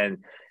season. And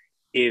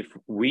if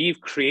we've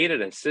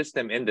created a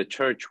system in the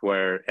church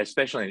where,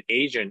 especially in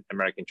Asian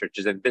American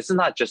churches, and this is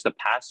not just the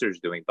pastors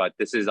doing, but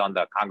this is on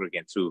the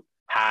congregants who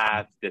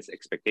have this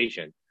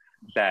expectation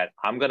that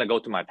I'm going to go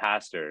to my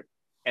pastor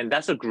And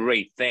that's a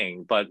great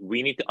thing, but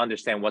we need to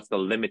understand what's the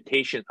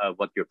limitation of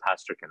what your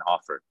pastor can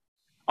offer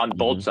on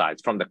both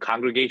sides, from the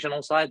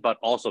congregational side, but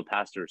also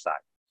pastor side.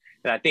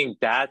 And I think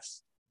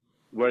that's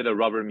where the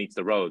rubber meets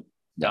the road.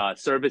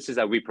 Services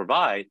that we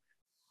provide,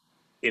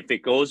 if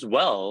it goes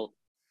well,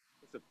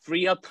 it's to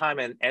free up time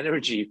and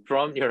energy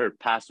from your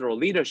pastoral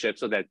leadership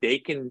so that they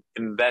can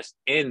invest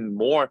in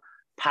more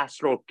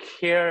pastoral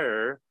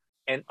care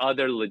and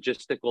other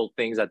logistical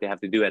things that they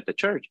have to do at the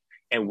church.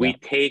 And we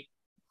take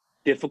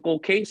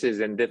difficult cases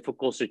and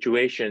difficult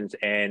situations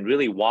and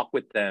really walk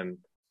with them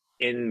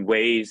in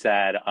ways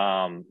that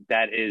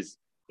that is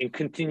in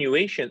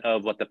continuation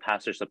of what the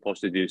pastor's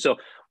supposed to do. So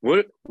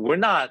we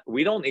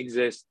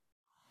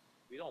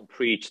don't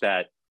preach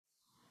that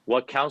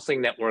what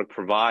Counseling Network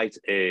provides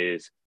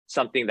is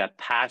something that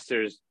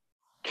pastors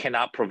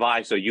cannot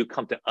provide. So you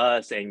come to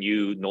us and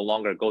you no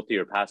longer go to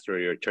your pastor or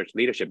your church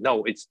leadership.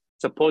 No, it's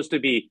supposed to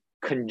be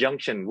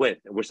conjunction with.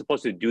 We're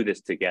supposed to do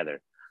this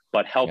together,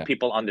 but help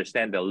people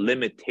understand the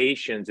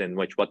limitations in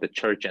which what the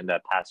church and the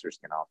pastors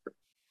can offer.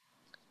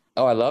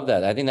 Oh, I love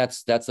that. I think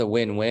that's a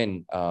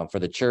win-win for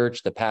the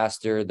church, the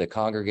pastor, the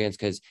congregants,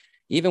 because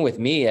even with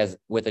me as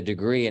with a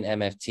degree in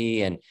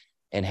MFT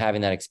and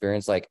having that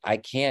experience, like I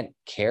can't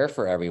care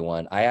for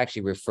everyone. I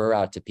actually refer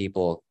out to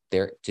people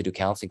there to do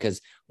counseling because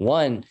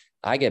one,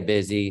 I get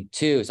busy.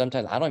 Two,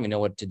 sometimes I don't even know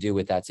what to do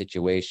with that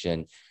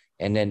situation.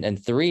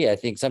 And three, I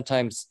think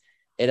sometimes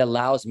it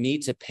allows me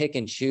to pick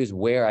and choose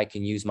where I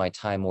can use my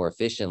time more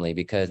efficiently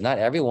because not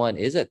everyone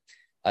is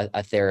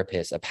a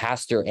therapist, a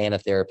pastor and a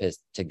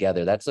therapist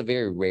together. That's a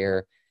very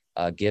rare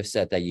gift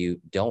set that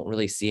you don't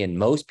really see in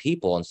most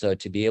people. And so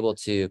to be able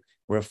to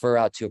refer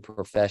out to a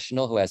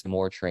professional who has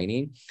more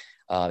training,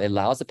 it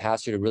allows the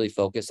pastor to really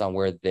focus on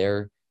where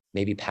they're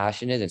maybe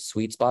passionate and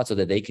sweet spots so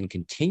that they can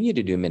continue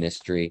to do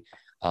ministry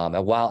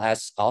and while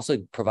as also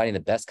providing the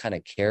best kind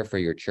of care for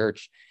your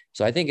church.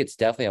 So I think it's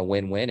definitely a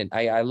win-win. And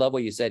I love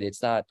what you said.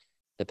 It's not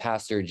the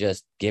pastor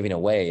just giving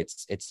away.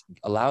 It's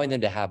allowing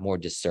them to have more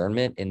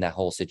discernment in that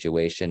whole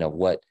situation of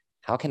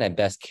how can I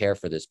best care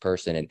for this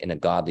person in a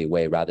godly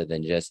way rather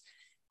than just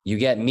you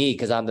get me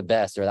because I'm the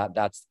best or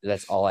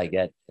that's all I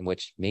get, in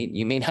which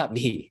you may not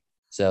be.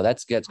 So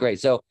that's great.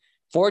 So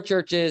 4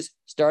 churches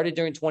started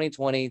during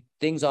 2020.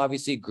 Things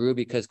obviously grew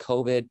because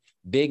COVID,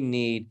 big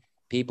need.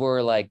 People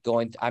were like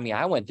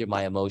I went through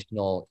my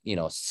emotional,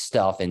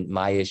 stuff and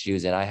my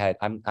issues, and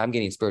I'm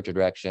getting spiritual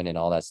direction and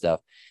all that stuff.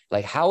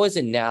 Like, how is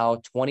it now,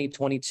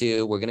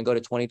 2022? We're going to go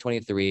to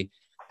 2023.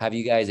 Have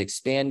you guys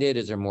expanded?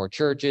 Is there more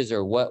churches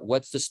or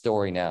what's the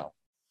story now?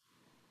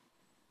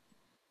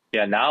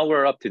 Yeah, now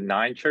we're up to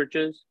 9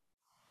 churches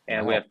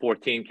and we have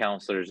 14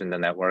 counselors in the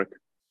network.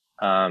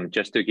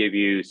 Just to give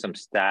you some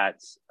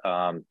stats,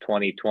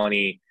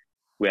 2020,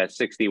 we had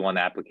 61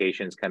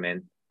 applications come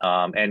in.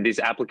 And these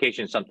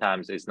applications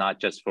sometimes is not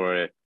just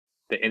for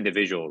the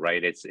individual,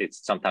 right? It's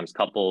sometimes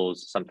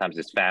couples, sometimes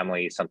it's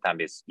families,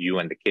 sometimes it's you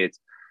and the kids.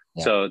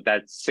 Yeah. So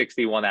that's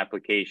 61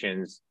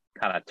 applications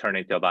kind of turned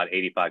into about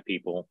 85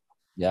 people.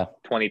 Yeah.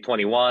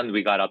 2021,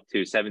 we got up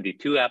to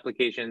 72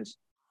 applications,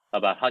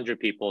 about 100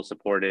 people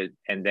supported.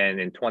 And then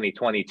in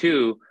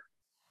 2022,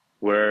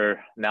 we're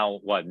now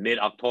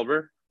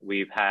mid-October,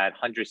 we've had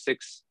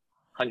 106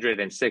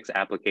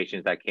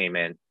 applications that came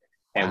in.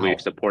 And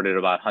we've supported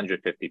about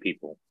 150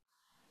 people.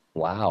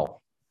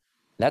 Wow.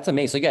 That's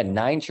amazing. So you got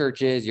 9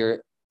 churches,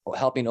 you're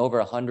helping over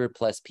 100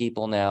 plus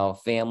people now,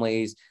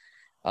 families.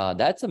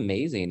 That's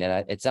amazing.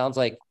 And it sounds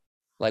like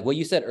what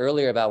you said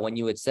earlier about when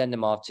you would send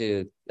them off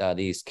to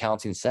these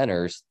counseling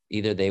centers,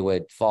 either they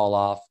would fall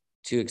off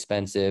too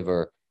expensive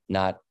or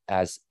not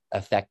as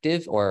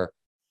effective, or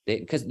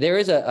because there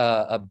is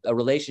a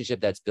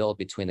relationship that's built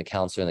between the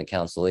counselor and the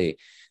counselee.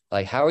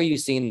 Like, how are you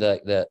seeing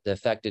the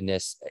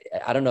effectiveness?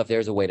 I don't know if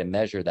there's a way to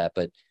measure that,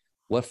 but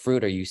what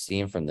fruit are you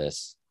seeing from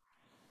this?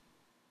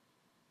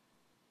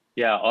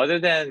 Yeah, other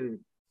than,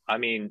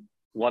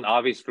 one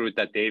obvious fruit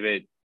that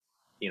David,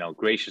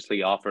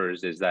 graciously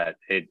offers is that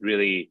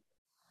we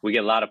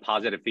get a lot of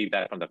positive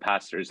feedback from the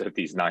pastors of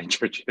these 9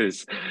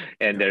 churches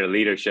and their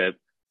leadership.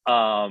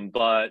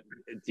 But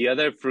the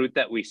other fruit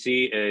that we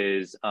see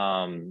is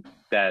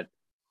that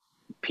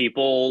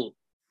the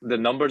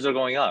numbers are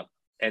going up.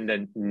 And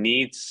the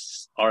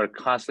needs are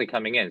constantly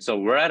coming in. So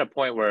we're at a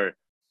point where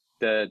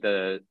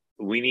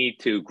we need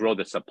to grow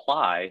the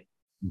supply,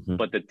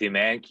 but the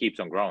demand keeps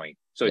on growing.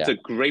 So it's a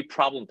great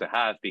problem to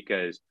have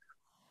because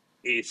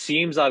it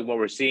seems like what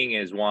we're seeing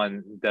is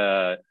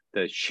the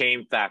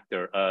shame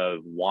factor of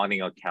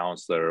wanting a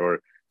counselor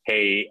or,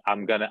 hey,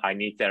 I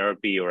need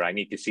therapy or I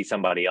need to see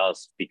somebody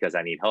else because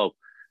I need help.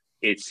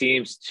 It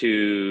seems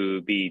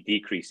to be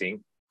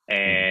decreasing.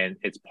 And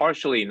it's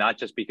partially not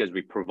just because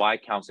we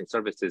provide counseling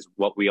services.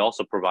 What we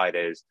also provide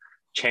is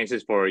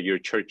chances for your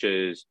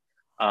churches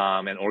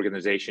and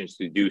organizations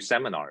to do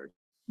seminars,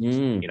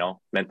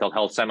 mental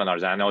health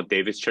seminars. I know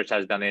David's church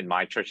has done it.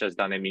 My church has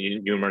done it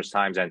numerous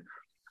times. And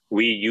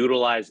we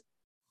utilize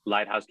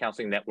Lighthouse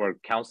Counseling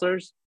Network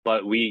counselors,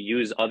 but we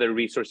use other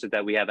resources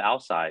that we have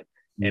outside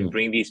and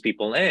bring these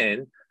people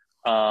in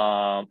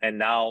And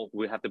now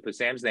we have to put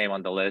Sam's name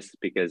on the list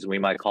because we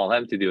might call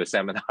him to do a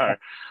seminar. Let's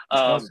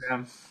go,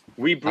 Sam.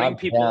 We bring I'm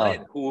people down.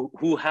 in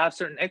who have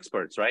certain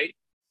experts, right?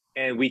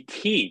 And we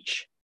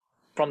teach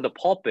from the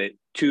pulpit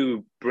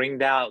to bring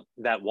down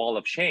that wall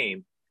of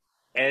shame.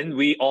 And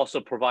we also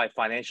provide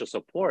financial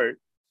support,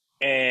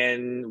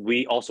 and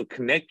we also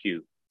connect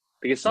you,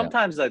 because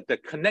sometimes the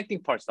connecting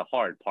part's the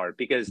hard part,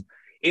 because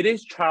it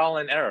is trial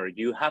and error.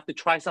 You have to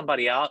try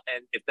somebody out,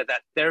 and if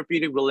that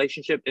therapeutic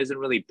relationship isn't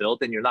really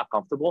built and you're not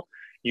comfortable,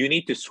 you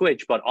need to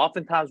switch. But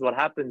oftentimes what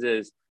happens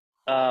is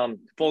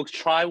folks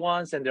try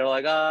once and they're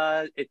like,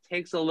 it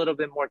takes a little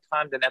bit more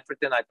time than effort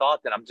than I thought,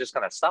 then I'm just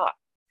gonna stop.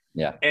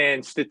 Yeah.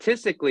 And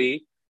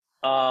statistically,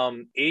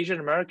 Asian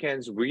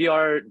Americans, we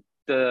are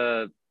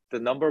the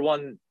number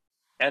one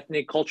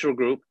ethnic cultural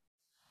group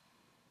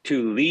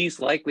to least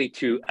likely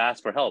to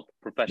ask for help,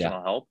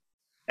 professional help.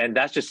 And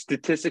that's just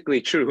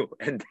statistically true.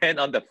 And then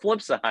on the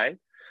flip side,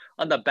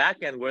 on the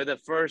back end, we're the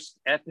first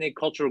ethnic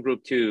cultural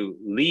group to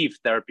leave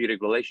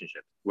therapeutic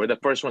relationships. We're the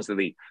first ones to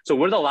leave. So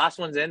we're the last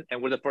ones in,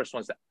 and we're the first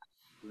ones to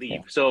leave.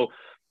 Yeah. So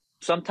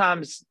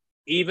sometimes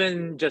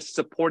even just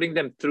supporting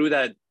them through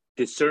that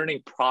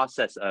discerning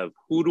process of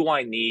who do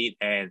I need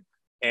and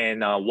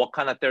what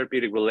kind of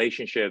therapeutic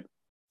relationship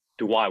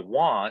do I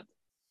want,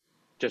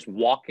 just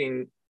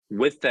walking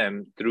with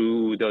them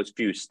through those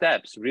few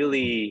steps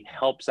really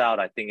helps out,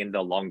 I think, in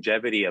the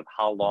longevity of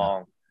how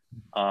long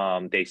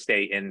they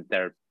stay in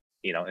their,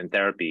 in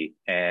therapy.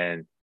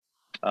 And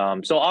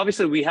so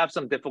obviously we have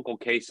some difficult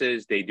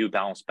cases. They do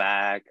bounce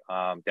back.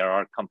 There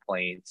are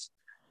complaints,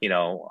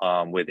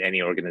 with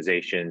any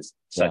organizations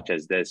such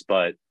as this,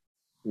 but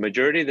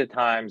majority of the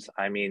times,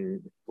 I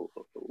mean,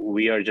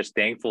 we are just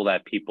thankful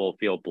that people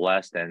feel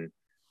blessed and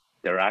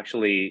they're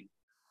actually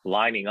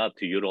lining up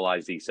to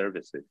utilize these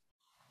services.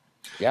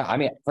 Yeah, I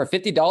mean, for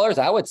 $50,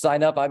 I would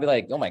sign up. I'd be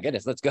like, oh my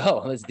goodness, let's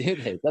go. Let's do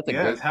this. That's a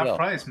great it's half deal.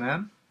 price,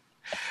 man.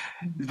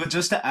 But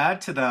just to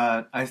add to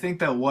that, I think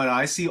that what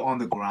I see on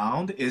the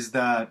ground is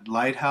that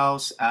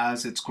Lighthouse,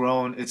 as it's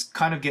grown, it's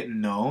kind of getting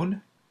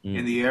known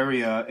in the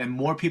area, and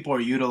more people are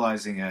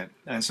utilizing it.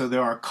 And so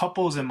there are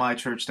couples in my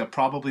church that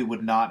probably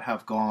would not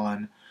have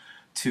gone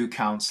to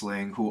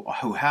counseling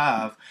who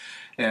have.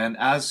 And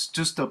as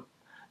just the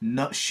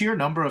sheer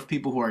number of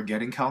people who are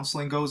getting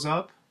counseling goes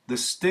up, the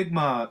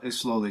stigma is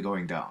slowly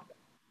going down,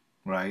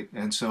 right?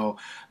 And so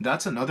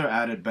that's another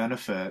added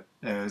benefit,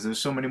 is there's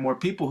so many more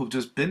people who've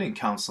just been in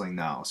counseling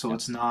now. So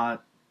it's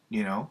not,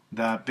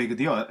 that big a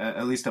deal.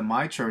 At least at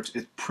my church,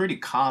 it's pretty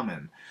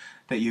common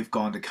that you've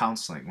gone to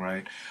counseling,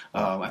 right?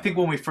 I think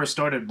when we first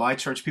started my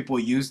church, people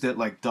used it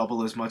like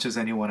double as much as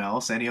anyone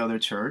else, any other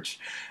church.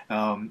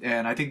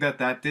 And I think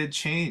that did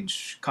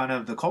change kind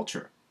of the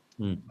culture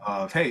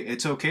of, hey,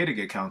 it's okay to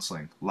get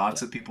counseling.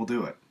 Lots of people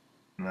do it,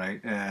 right?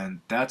 And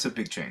that's a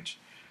big change.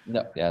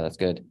 No, yeah, that's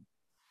good.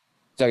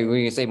 Sorry, were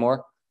you gonna say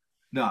more?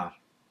 No,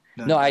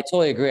 I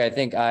totally agree. I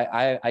think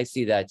I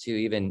see that too,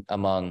 even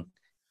among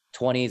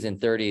 20s and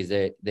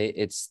 30s.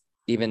 It's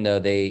even though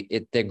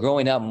they're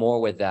growing up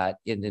more with that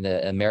in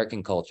the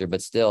American culture,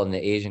 but still in the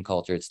Asian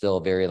culture, it's still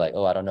very like,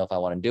 oh, I don't know if I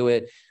want to do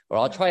it, or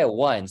I'll try it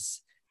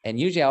once. And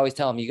usually I always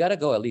tell them, you got to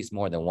go at least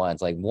more than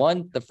once. Like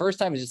the first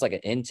time is just like an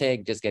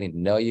intake, just getting to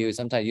know you.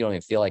 Sometimes you don't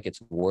even feel like it's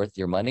worth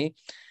your money.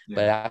 Yeah.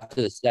 But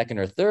after the second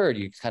or third,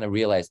 you kind of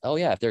realize, oh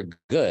yeah, if they're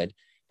good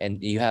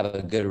and you have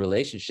a good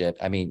relationship,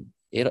 I mean,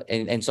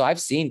 and so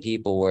I've seen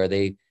people where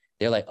they're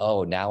like,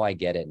 oh, now I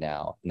get it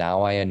now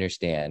I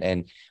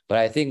understand. But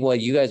I think what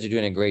you guys are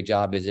doing a great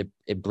job is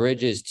it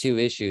bridges two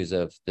issues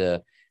of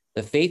the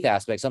faith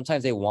aspect.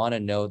 Sometimes they want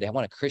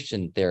a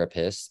Christian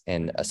therapist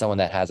and someone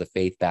that has a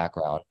faith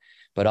background,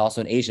 but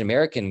also an Asian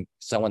American,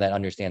 someone that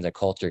understands a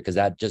culture, because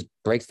that just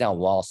breaks down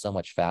walls so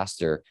much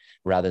faster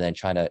rather than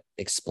trying to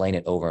explain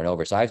it over and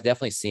over. So I've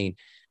definitely seen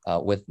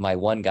with my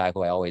one guy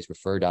who I always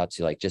referred out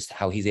to, like just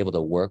how he's able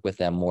to work with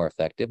them more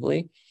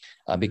effectively,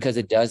 because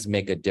it does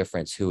make a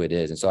difference who it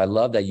is. And so I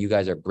love that you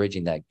guys are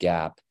bridging that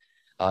gap.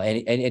 And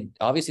it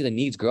obviously the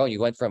needs grow. You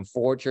went from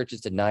 4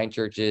 churches to 9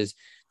 churches,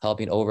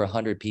 helping over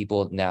 100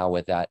 people now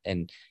with that,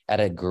 and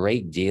at a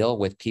great deal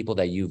with people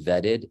that you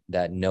vetted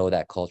that know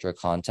that cultural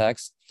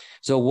context.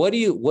 So was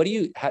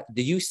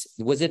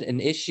it an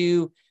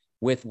issue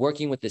with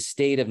working with the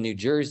state of New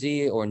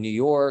Jersey or New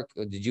York?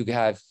 Or did you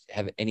have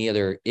any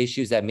other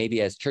issues that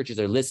maybe as churches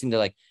are listening to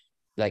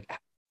like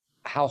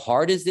how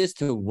hard is this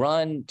to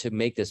run, to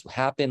make this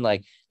happen?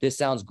 Like, this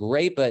sounds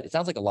great, but it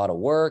sounds like a lot of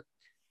work.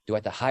 Do I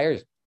have to hire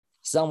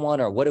someone,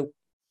 or what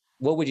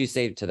would you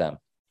say to them?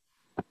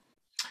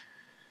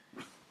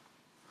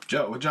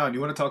 John, you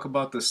want to talk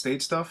about the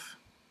state stuff?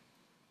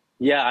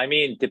 Yeah, I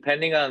mean,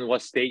 depending on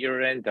what state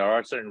you're in, there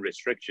are certain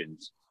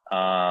restrictions.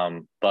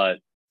 But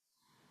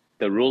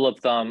the rule of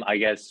thumb, I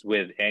guess,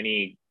 with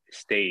any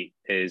state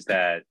is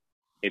that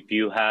if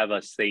you have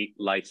a state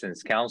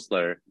licensed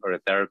counselor or a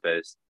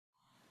therapist,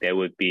 they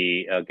would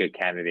be a good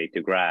candidate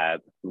to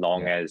grab,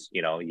 long as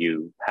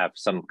you have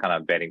some kind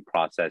of vetting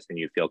process and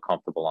you feel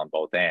comfortable on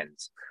both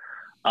ends.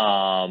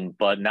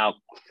 But now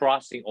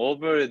crossing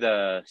over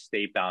the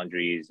state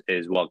boundaries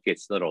is what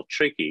gets a little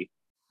tricky.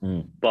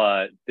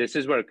 But this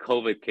is where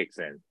COVID kicks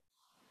in.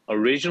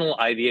 Original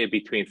idea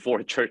between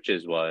four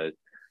churches was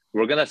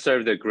we're going to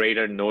serve the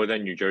greater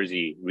northern New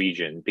Jersey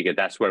region because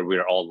that's where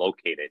we're all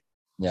located.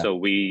 Yeah. So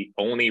we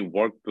only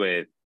worked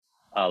with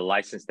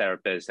licensed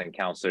therapists and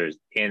counselors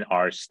in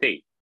our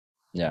state.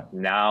 Yeah.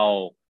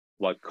 Now,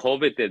 what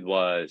COVID did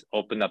was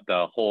open up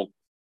the whole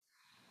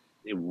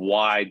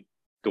wide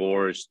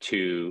doors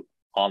to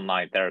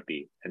online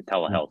therapy and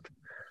telehealth.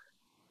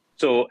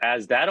 So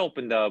as that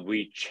opened up,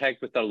 we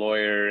checked with the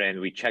lawyer and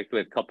we checked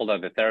with a couple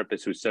of the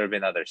therapists who serve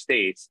in other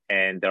states.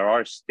 And there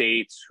are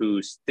states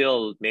who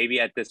still, maybe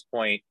at this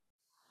point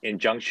in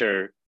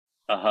juncture,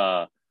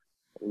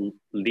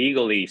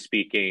 legally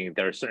speaking,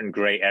 there are certain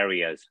gray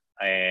areas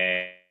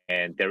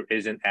and there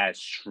isn't as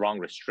strong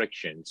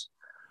restrictions.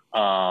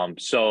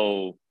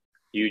 So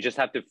you just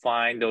have to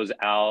find those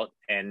out.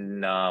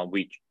 And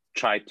we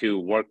try to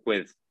work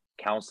with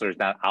counselors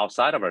now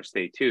outside of our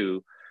state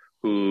too,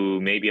 who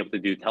may be able to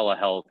do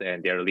telehealth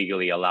and they're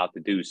legally allowed to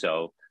do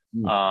so.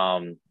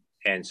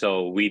 And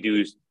so we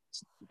do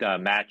the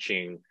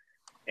matching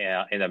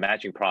in the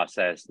matching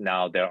process.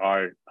 Now there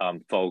are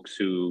folks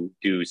who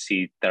do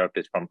see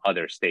therapists from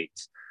other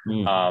states,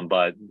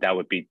 but that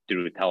would be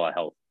through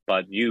telehealth.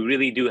 But you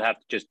really do have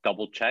to just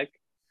double check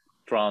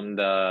from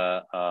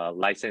the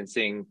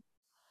licensing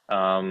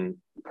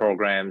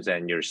programs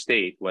and your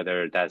state,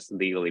 whether that's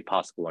legally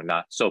possible or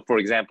not. So for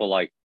example,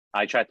 like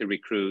I tried to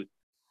recruit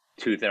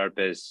 2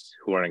 therapists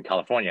who are in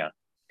California.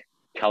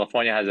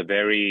 California has a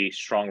very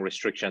strong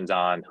restrictions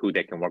on who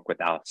they can work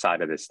with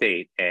outside of the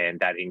state. And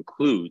that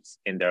includes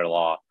in their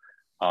law,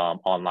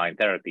 online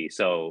therapy.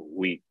 So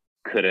we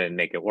couldn't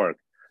make it work,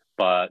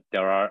 but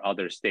there are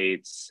other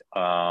states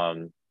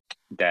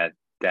that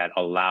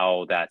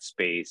allow that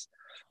space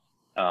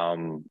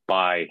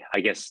by, I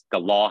guess the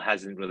law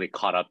hasn't really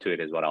caught up to it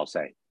is what I'll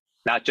say.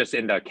 Not just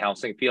in the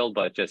counseling field,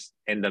 but just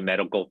in the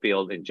medical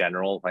field in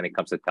general, when it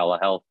comes to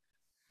telehealth.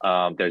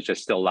 There's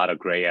just still a lot of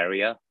gray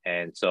area.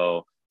 And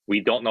so we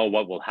don't know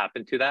what will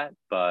happen to that.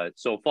 But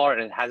so far,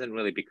 it hasn't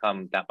really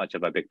become that much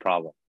of a big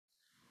problem.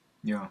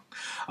 Yeah.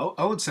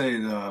 I would say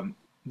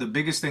the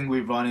biggest thing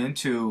we've run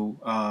into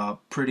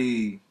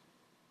pretty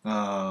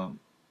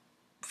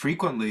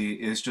frequently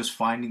is just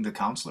finding the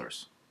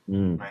counselors,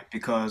 right?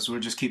 Because we're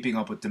just keeping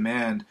up with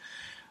demand.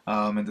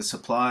 And the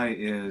supply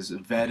is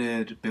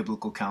vetted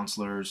biblical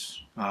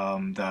counselors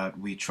that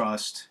we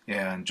trust.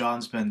 And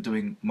John's been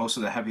doing most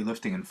of the heavy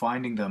lifting and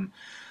finding them,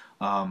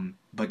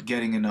 but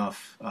getting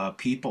enough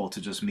people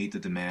to just meet the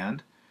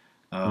demand.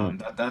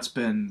 That's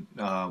been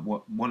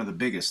one of the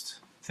biggest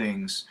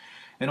things.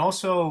 And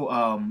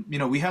also,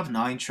 we have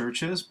 9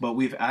 churches, but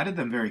we've added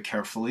them very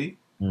carefully.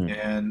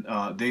 And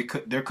there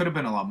could have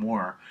been a lot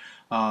more,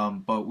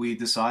 but we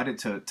decided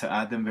to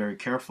add them very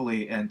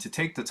carefully and to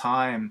take the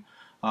time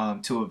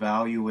to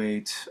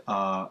evaluate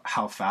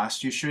how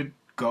fast you should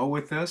go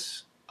with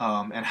this,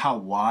 and how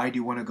wide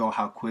you want to go,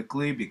 how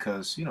quickly,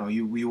 because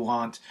we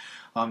want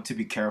to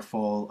be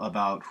careful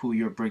about who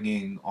you're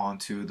bringing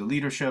onto the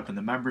leadership and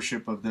the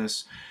membership of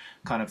this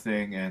kind of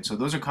thing. And so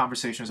those are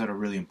conversations that are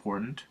really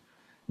important.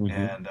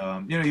 And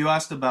you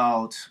asked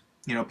about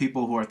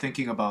people who are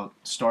thinking about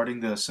starting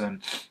this,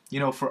 and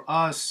for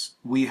us,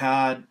 we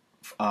had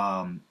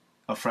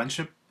a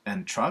friendship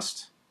and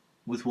trust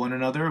with one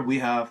another. We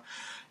have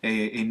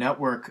a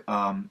network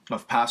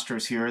of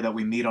pastors here that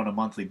we meet on a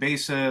monthly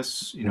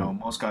basis.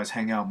 Most guys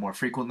hang out more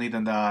frequently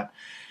than that.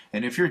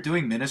 And if you're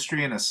doing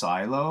ministry in a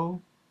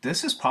silo,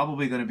 this is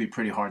probably going to be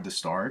pretty hard to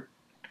start.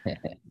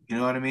 You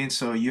know what I mean?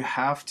 So you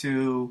have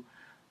to,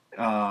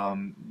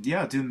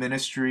 do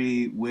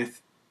ministry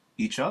with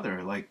each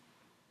other. Like,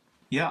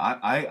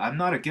 I'm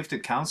not a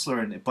gifted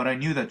counselor, but I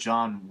knew that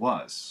John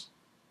was,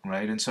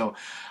 right? And so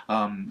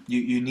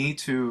you need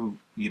to,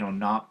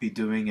 not be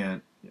doing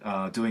it.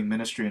 Doing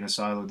ministry in a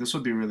silo, this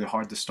would be really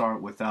hard to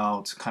start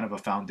without kind of a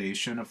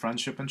foundation of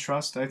friendship and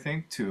trust, I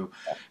think,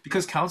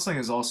 because counseling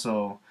is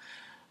also,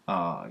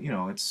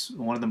 it's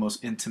one of the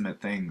most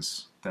intimate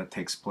things that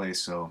takes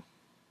place. So,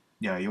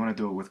 yeah, you want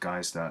to do it with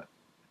guys that,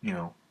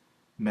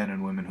 men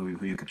and women who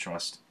you can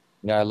trust.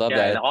 Yeah, I love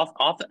that. And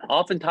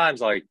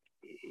oftentimes, like,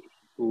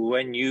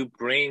 when you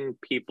bring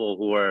people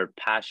who are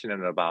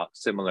passionate about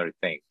similar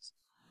things,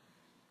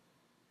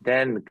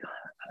 then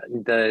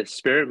the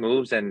Spirit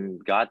moves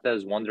and God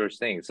does wondrous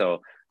things.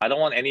 So I don't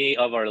want any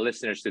of our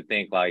listeners to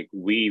think like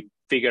we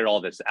figured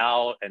all this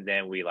out and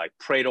then we like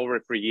prayed over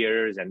it for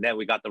years and then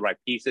we got the right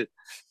pieces.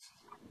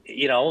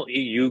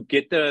 You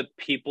get the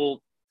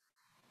people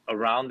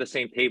around the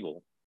same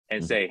table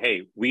and say,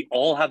 hey, we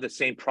all have the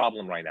same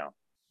problem right now.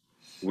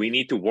 We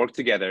need to work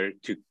together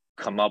to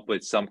come up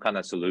with some kind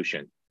of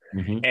solution.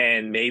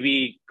 And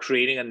maybe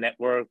creating a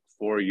network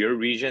for your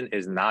region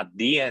is not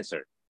the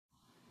answer,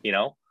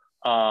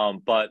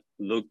 but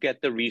look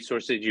at the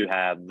resources you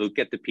have, look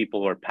at the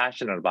people who are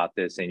passionate about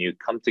this, and you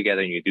come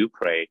together and you do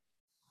pray.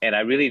 And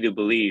I really do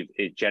believe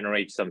it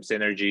generates some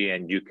synergy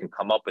and you can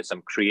come up with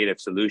some creative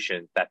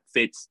solution that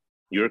fits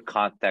your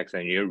context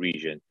and your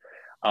region.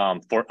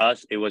 For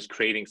us, it was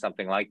creating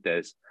something like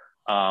this.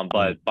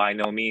 But by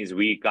no means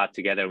we got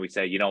together and we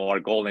said, our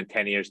goal in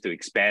 10 years to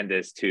expand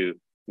this to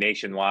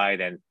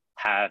nationwide and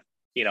have,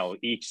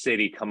 each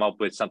city come up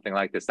with something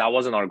like this. That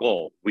wasn't our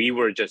goal. We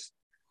were just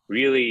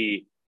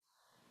really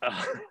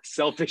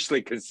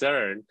selfishly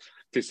concerned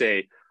to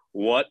say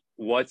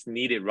what's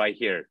needed right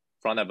here in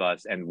front of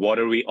us and what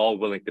are we all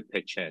willing to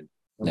pitch in.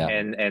 Yeah.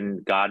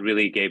 And God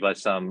really gave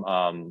us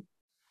some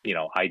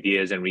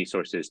ideas and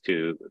resources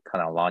to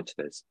kind of launch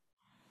this.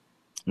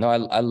 No,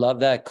 I love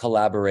that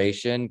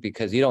collaboration,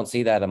 because you don't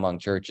see that among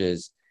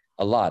churches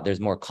a lot. There's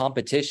more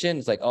competition.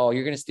 It's like, oh,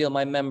 you're going to steal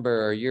my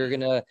member, or you're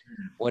going to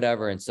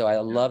whatever. And so I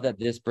love that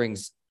this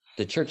brings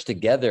the church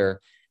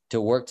together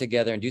to work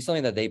together and do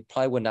something that they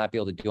probably would not be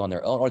able to do on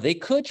their own, or they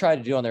could try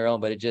to do on their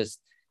own, but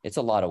it's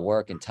a lot of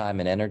work and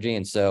time and energy.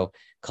 And so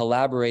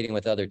collaborating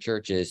with other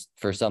churches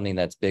for something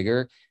that's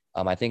bigger,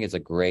 I think is a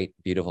great,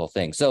 beautiful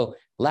thing. So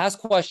last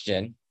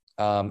question.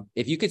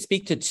 If you could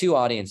speak to two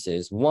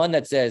audiences, one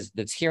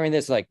that's hearing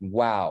this like,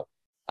 wow,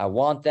 I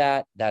want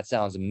that. That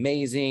sounds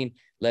amazing.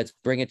 Let's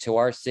bring it to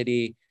our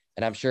city.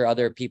 And I'm sure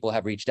other people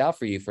have reached out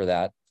for you for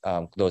that,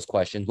 those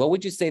questions. What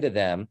would you say to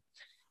them?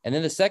 And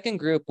then the second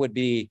group would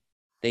be,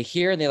 they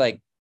hear and they're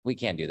like, we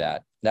can't do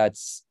that.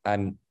 That's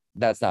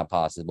not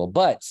possible,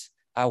 but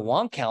I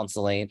want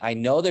counseling. I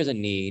know there's a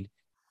need.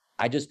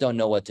 I just don't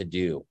know what to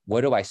do.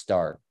 Where do I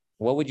start?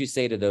 What would you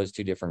say to those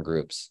two different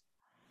groups?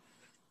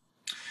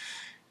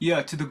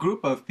 Yeah, to the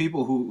group of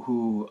people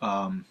who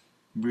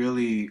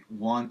really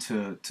want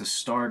to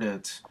start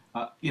it,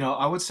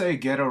 I would say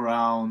get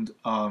around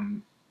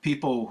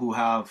people who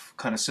have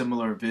kind of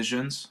similar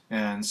visions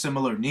and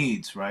similar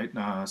needs, right?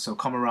 So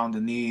come around the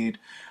need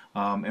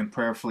and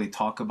prayerfully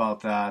talk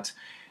about that,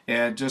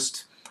 and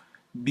just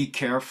be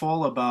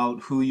careful about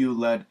who you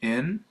let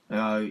in.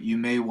 You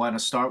may want to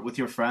start with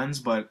your friends,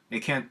 but it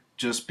can't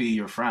just be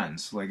your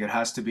friends. Like, it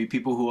has to be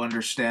people who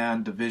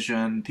understand the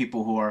vision,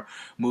 people who are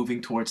moving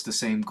towards the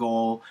same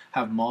goal,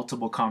 have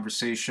multiple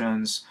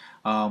conversations.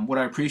 What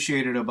I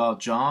appreciated about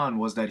John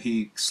was that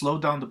he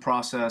slowed down the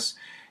process,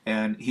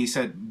 and he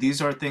said,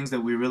 these are things that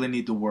we really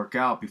need to work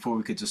out before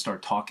we could just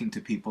start talking to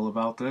people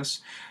about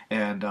this.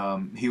 And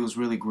he was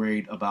really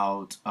great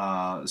about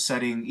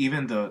setting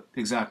even the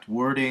exact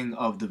wording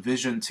of the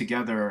vision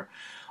together.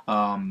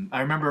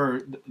 I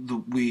remember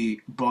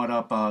we brought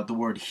up the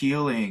word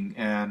healing,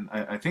 and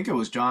I think it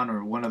was John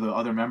or one of the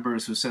other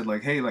members who said,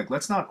 like, hey, like,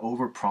 let's not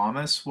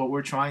overpromise what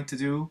we're trying to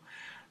do,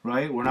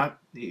 right? We're not,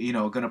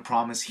 going to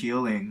promise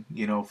healing,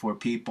 for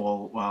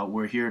people.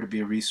 We're here to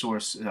be a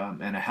resource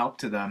and a help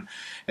to them.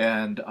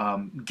 And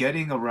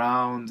getting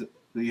around,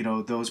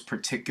 those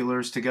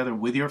particulars together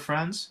with your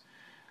friends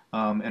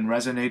and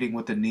resonating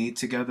with the need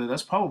together,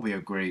 that's probably a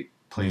great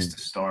place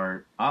to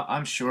start.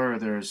 I'm sure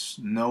there's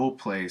no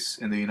place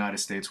in the United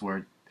States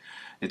where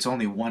it's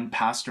only one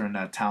pastor in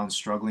that town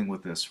struggling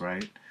with this,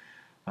 right?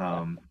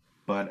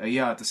 But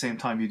at the same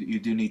time, you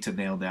do need to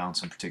nail down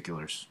some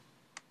particulars.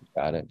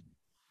 Got it.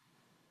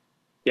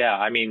 Yeah,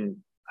 I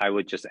mean, I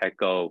would just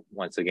echo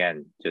once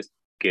again, just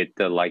get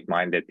the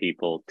like-minded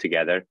people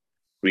together,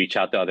 reach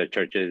out to other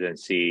churches and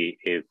see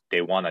if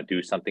they want to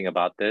do something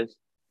about this,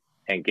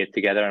 and get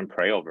together and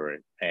pray over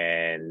it.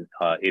 And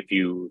if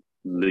you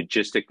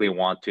logistically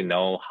want to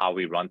know how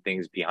we run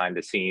things behind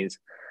the scenes,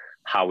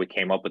 how we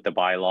came up with the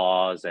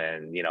bylaws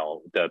and,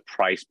 the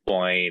price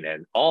point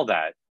and all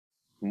that,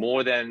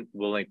 more than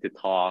willing to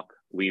talk.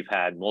 We've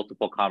had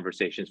multiple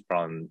conversations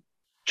from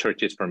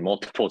churches from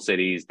multiple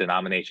cities,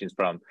 denominations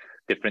from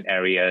different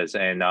areas.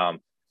 And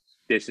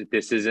this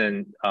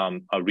isn't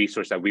a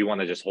resource that we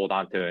want to just hold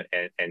on to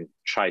and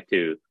try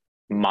to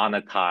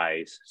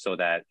monetize so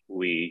that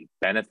we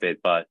benefit,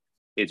 but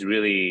it's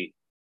really,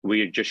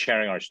 we're just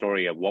sharing our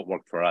story of what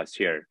worked for us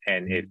here.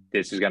 And if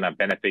this is going to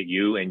benefit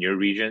you in your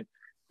region,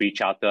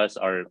 reach out to us.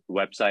 Our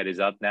website is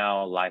up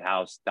now,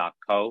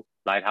 lighthouse.co,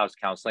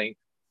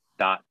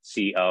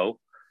 lighthousecounseling.co,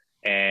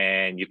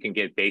 and you can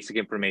get basic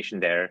information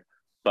there.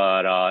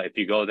 But if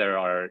you go there,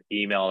 our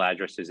email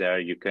address is there.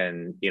 You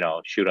can,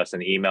 shoot us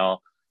an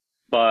email.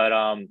 But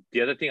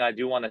the other thing I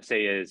do want to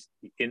say is,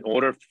 in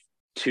order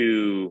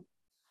to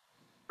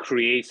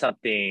create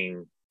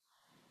something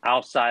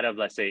outside of,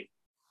 let's say,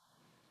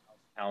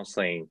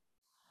 counseling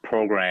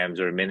programs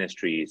or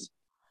ministries,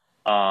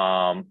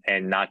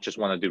 and not just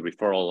want to do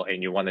referral,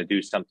 and you want to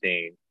do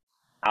something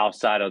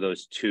outside of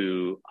those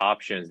two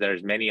options,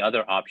 there's many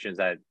other options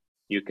that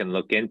you can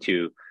look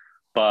into.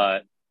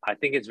 But I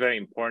think it's very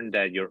important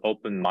that you're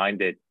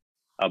open-minded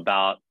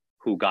about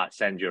who God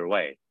sends your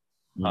way.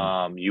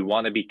 You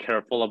want to be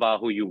careful about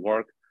who you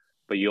work,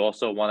 but you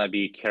also want to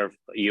be careful.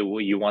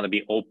 You want to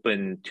be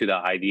open to the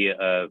idea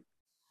of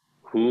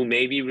who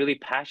may be really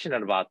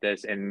passionate about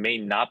this and may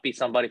not be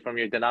somebody from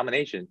your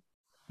denomination.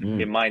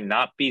 It might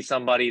not be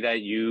somebody that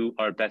you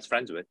are best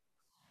friends with.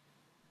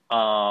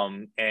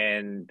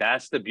 And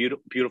that's the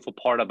beautiful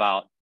part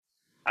about,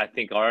 I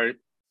think, our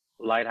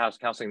Lighthouse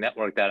Counseling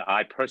Network that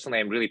I personally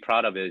am really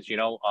proud of is,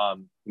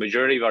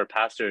 majority of our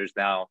pastors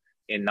now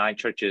in 9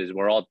 churches.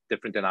 We're all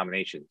different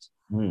denominations.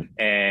 Mm.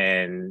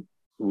 And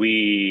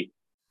we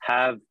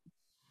have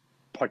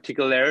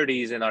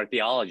particularities in our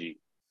theology,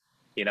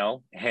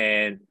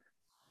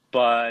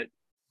 but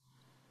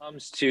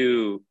comes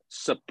to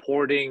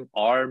supporting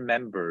our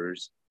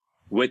members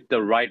with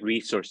the right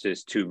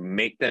resources to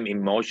make them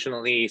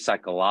emotionally,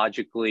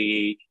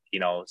 psychologically,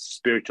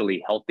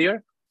 spiritually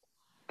healthier,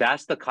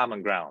 that's the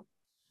common ground.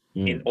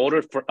 In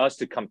order for us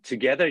to come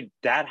together,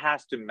 that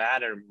has to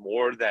matter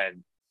more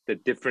than the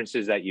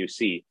differences that you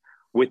see.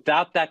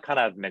 Without that kind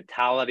of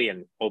mentality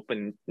and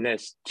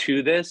openness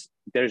to this,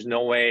 there's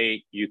no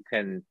way you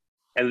can,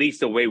 at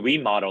least the way we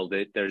modeled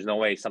it, there's no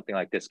way something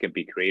like this can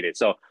be created.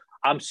 So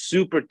I'm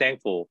super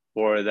thankful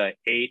for the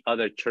 8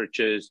 other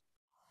churches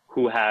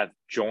who have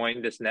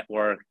joined this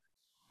network,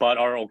 but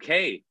are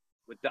okay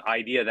with the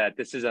idea that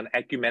this is an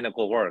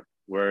ecumenical work.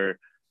 We're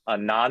a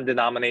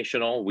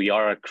non-denominational, we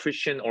are a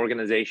Christian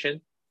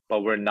organization,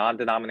 but we're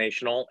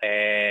non-denominational,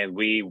 and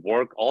we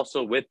work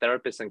also with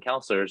therapists and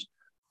counselors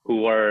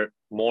who are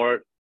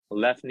more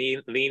left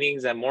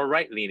leanings and more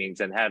right leanings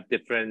and have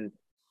different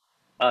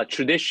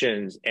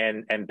traditions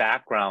and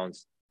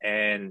backgrounds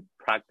and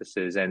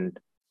practices. And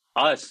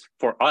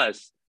for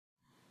us,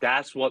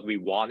 that's what we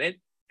wanted,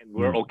 and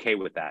we're okay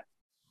with that.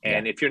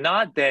 And if you're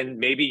not, then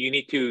maybe you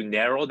need to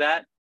narrow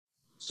that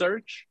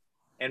search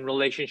and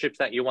relationships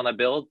that you want to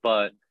build.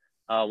 But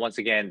once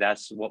again,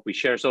 that's what we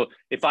share. So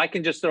if I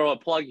can just throw a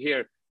plug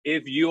here,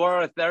 if you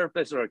are a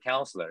therapist or a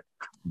counselor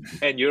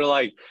and you're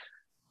like,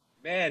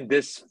 man,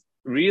 this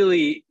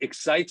really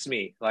excites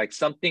me, like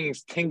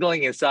something's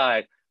tingling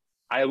inside,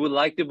 I would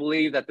like to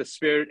believe that the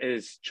Spirit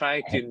is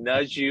trying to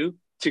nudge you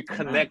to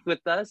connect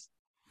with us.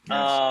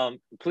 Yes.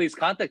 Please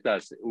contact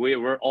us.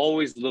 We're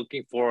always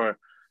looking for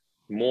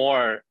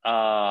more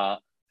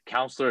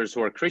counselors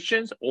who are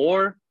Christians,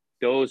 or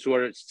those who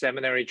are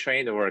seminary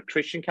trained or are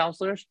Christian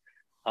counselors.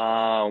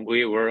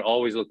 We're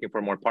always looking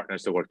for more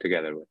partners to work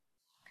together with.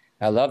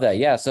 I love that.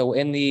 Yeah. So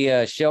in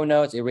the show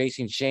notes,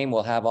 Erasing Shame,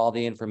 we'll have all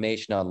the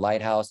information on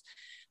Lighthouse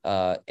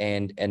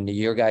and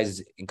your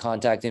guys'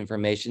 contact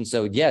information.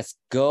 So yes,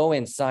 go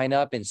and sign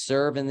up and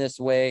serve in this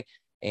way,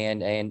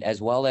 and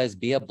as well as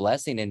be a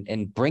blessing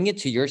and bring it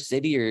to your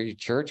city or your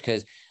church.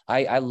 Because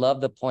I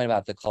love the point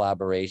about the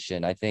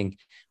collaboration. I think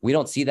we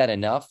don't see that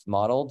enough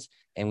modeled,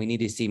 and we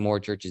need to see more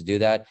churches do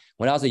that.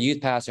 When I was a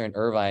youth pastor in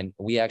Irvine,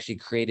 we actually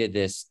created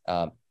this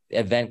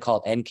event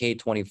called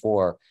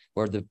NK24,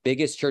 where the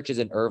biggest churches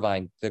in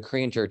Irvine, the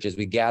Korean churches,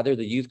 we gathered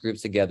the youth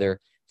groups together,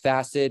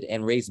 fasted,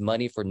 and raised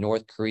money for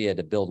North Korea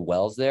to build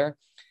wells there.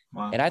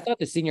 Wow. And I thought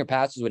the senior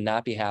pastors would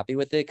not be happy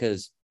with it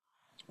because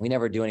we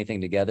never do anything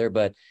together,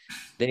 but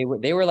they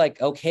were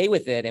like okay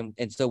with it.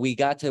 And so we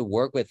got to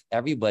work with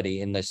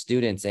everybody and the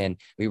students, and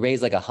we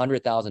raised like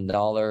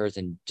 $100,000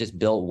 and just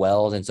built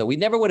wells. And so we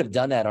never would have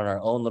done that on our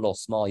own little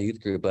small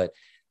youth group, but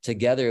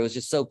together, it was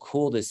just so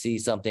cool to see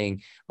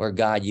something where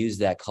God used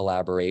that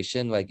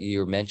collaboration, like you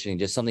were mentioning,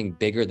 just something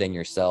bigger than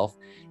yourself.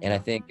 And I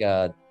think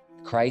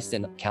Christ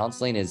and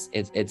counseling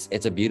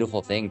it's a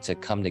beautiful thing to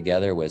come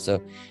together with.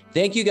 So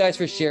thank you guys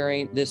for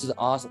sharing. This is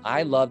awesome.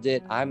 I loved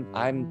it. I'm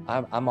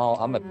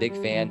a big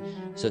fan.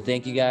 So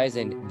thank you guys,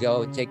 and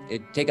go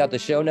take out the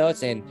show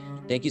notes, and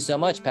thank you so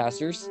much,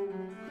 pastors.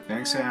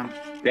 Thanks, Sam.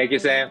 Thank you,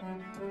 Sam.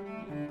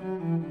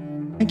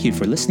 Thank you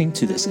for listening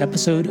to this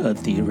episode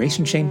of the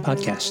Erasing Shame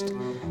podcast.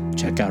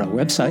 Check out our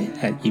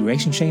website at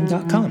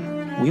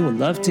erasingshame.com. We would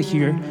love to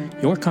hear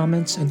your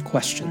comments and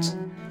questions.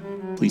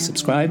 Please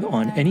subscribe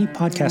on any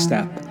podcast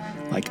app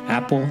like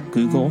Apple,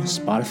 Google,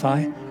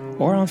 Spotify,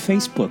 or on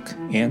Facebook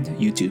and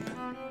YouTube.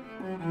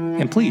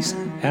 And please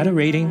add a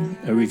rating,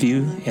 a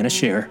review, and a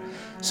share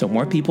so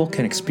more people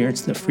can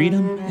experience the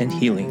freedom and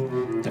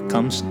healing that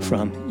comes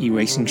from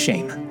erasing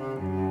shame.